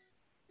of it.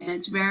 And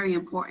it's very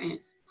important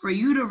for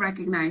you to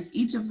recognize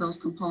each of those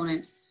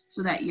components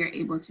so that you're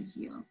able to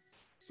heal.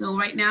 So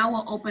right now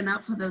we'll open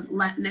up for the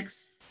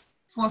next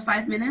 4 or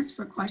 5 minutes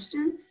for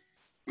questions.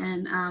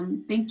 And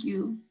thank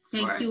you.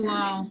 Thank you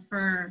all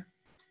for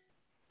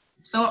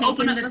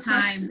taking the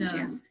time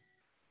to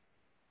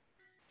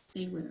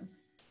stay with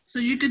us. So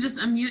you could just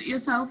unmute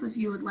yourself if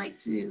you would like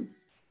to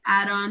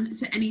add on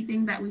to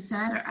anything that we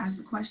said or ask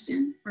a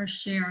question. Or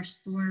share a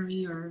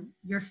story or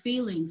your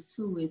feelings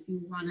too, if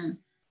you want to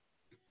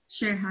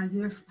share how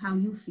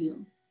you feel.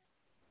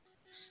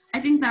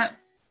 I think that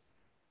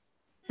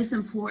it's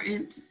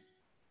important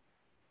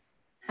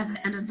at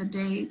the end of the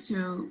day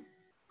to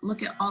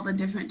look at all the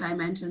different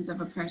dimensions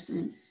of a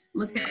person,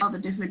 look at all the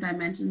different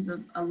dimensions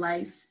of a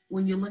life.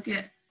 When you look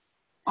at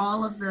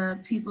all of the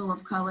people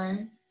of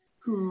color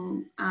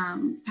who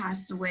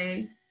passed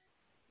away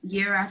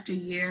year after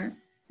year,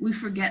 we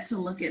forget to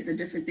look at the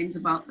different things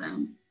about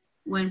them.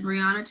 When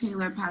Breonna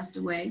Taylor passed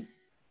away,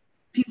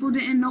 people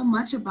didn't know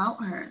much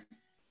about her.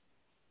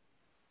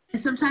 And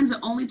sometimes the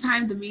only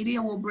time the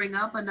media will bring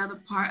up another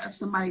part of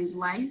somebody's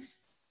life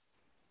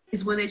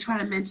is when they try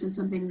to mention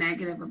something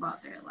negative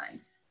about their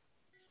life.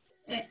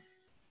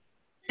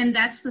 And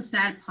that's the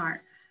sad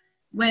part.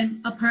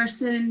 When a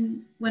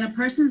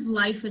person's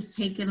life is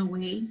taken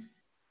away,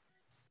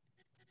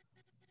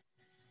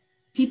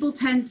 people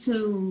want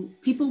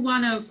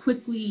to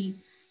quickly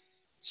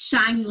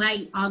shine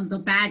light on the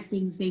bad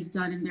things they've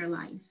done in their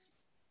life,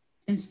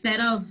 instead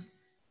of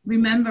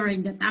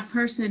remembering that that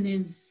person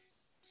is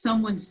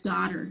someone's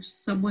daughter,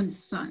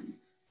 someone's son.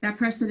 That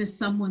person is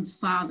someone's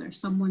father,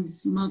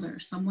 someone's mother,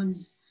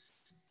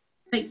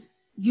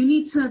 you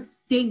need to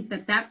think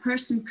that that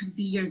person could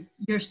be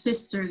your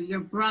sister, your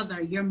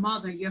brother, your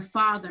mother, your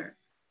father,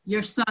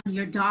 your son,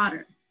 your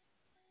daughter.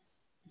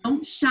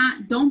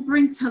 Don't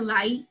bring to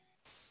light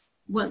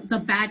what the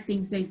bad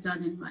things they've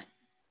done in life.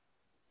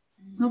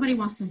 Nobody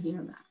wants to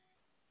hear that.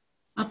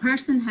 A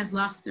person has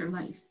lost their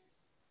life.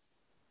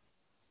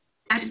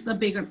 That's the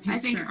bigger picture. I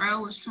think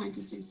Earl was trying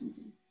to say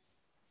something.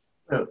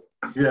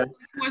 Yeah.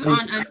 He was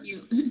on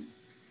unmute.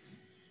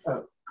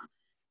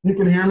 You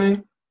can hear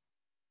me?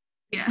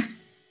 Yeah.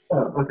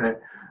 Oh, okay.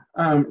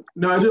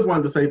 No, I just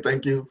wanted to say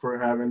thank you for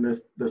having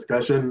this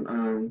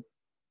discussion.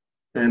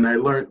 And I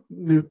learned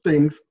new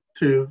things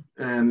too,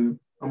 and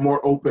I'm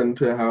more open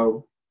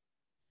to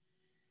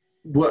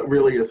what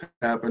really is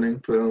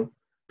happening. So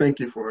thank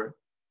you for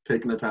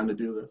taking the time to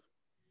do this.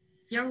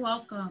 You're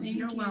welcome.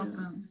 You're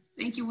welcome.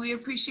 Thank you. We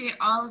appreciate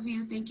all of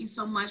you. Thank you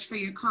so much for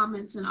your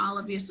comments and all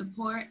of your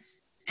support.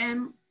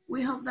 And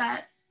we hope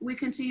that we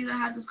continue to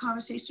have this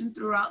conversation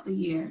throughout the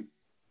year.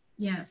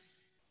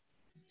 Yes.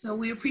 So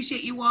we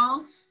appreciate you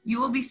all. You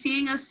will be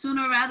seeing us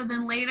sooner rather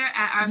than later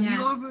at our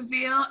viewer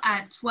reveal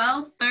at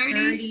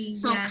 12:30.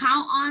 So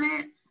count on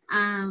it.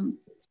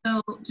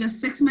 So just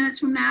 6 minutes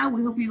from now,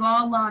 we hope you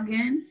all log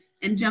in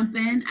and jump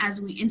in as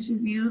we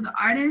interview the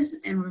artists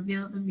and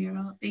reveal the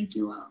mural. Thank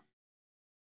you all.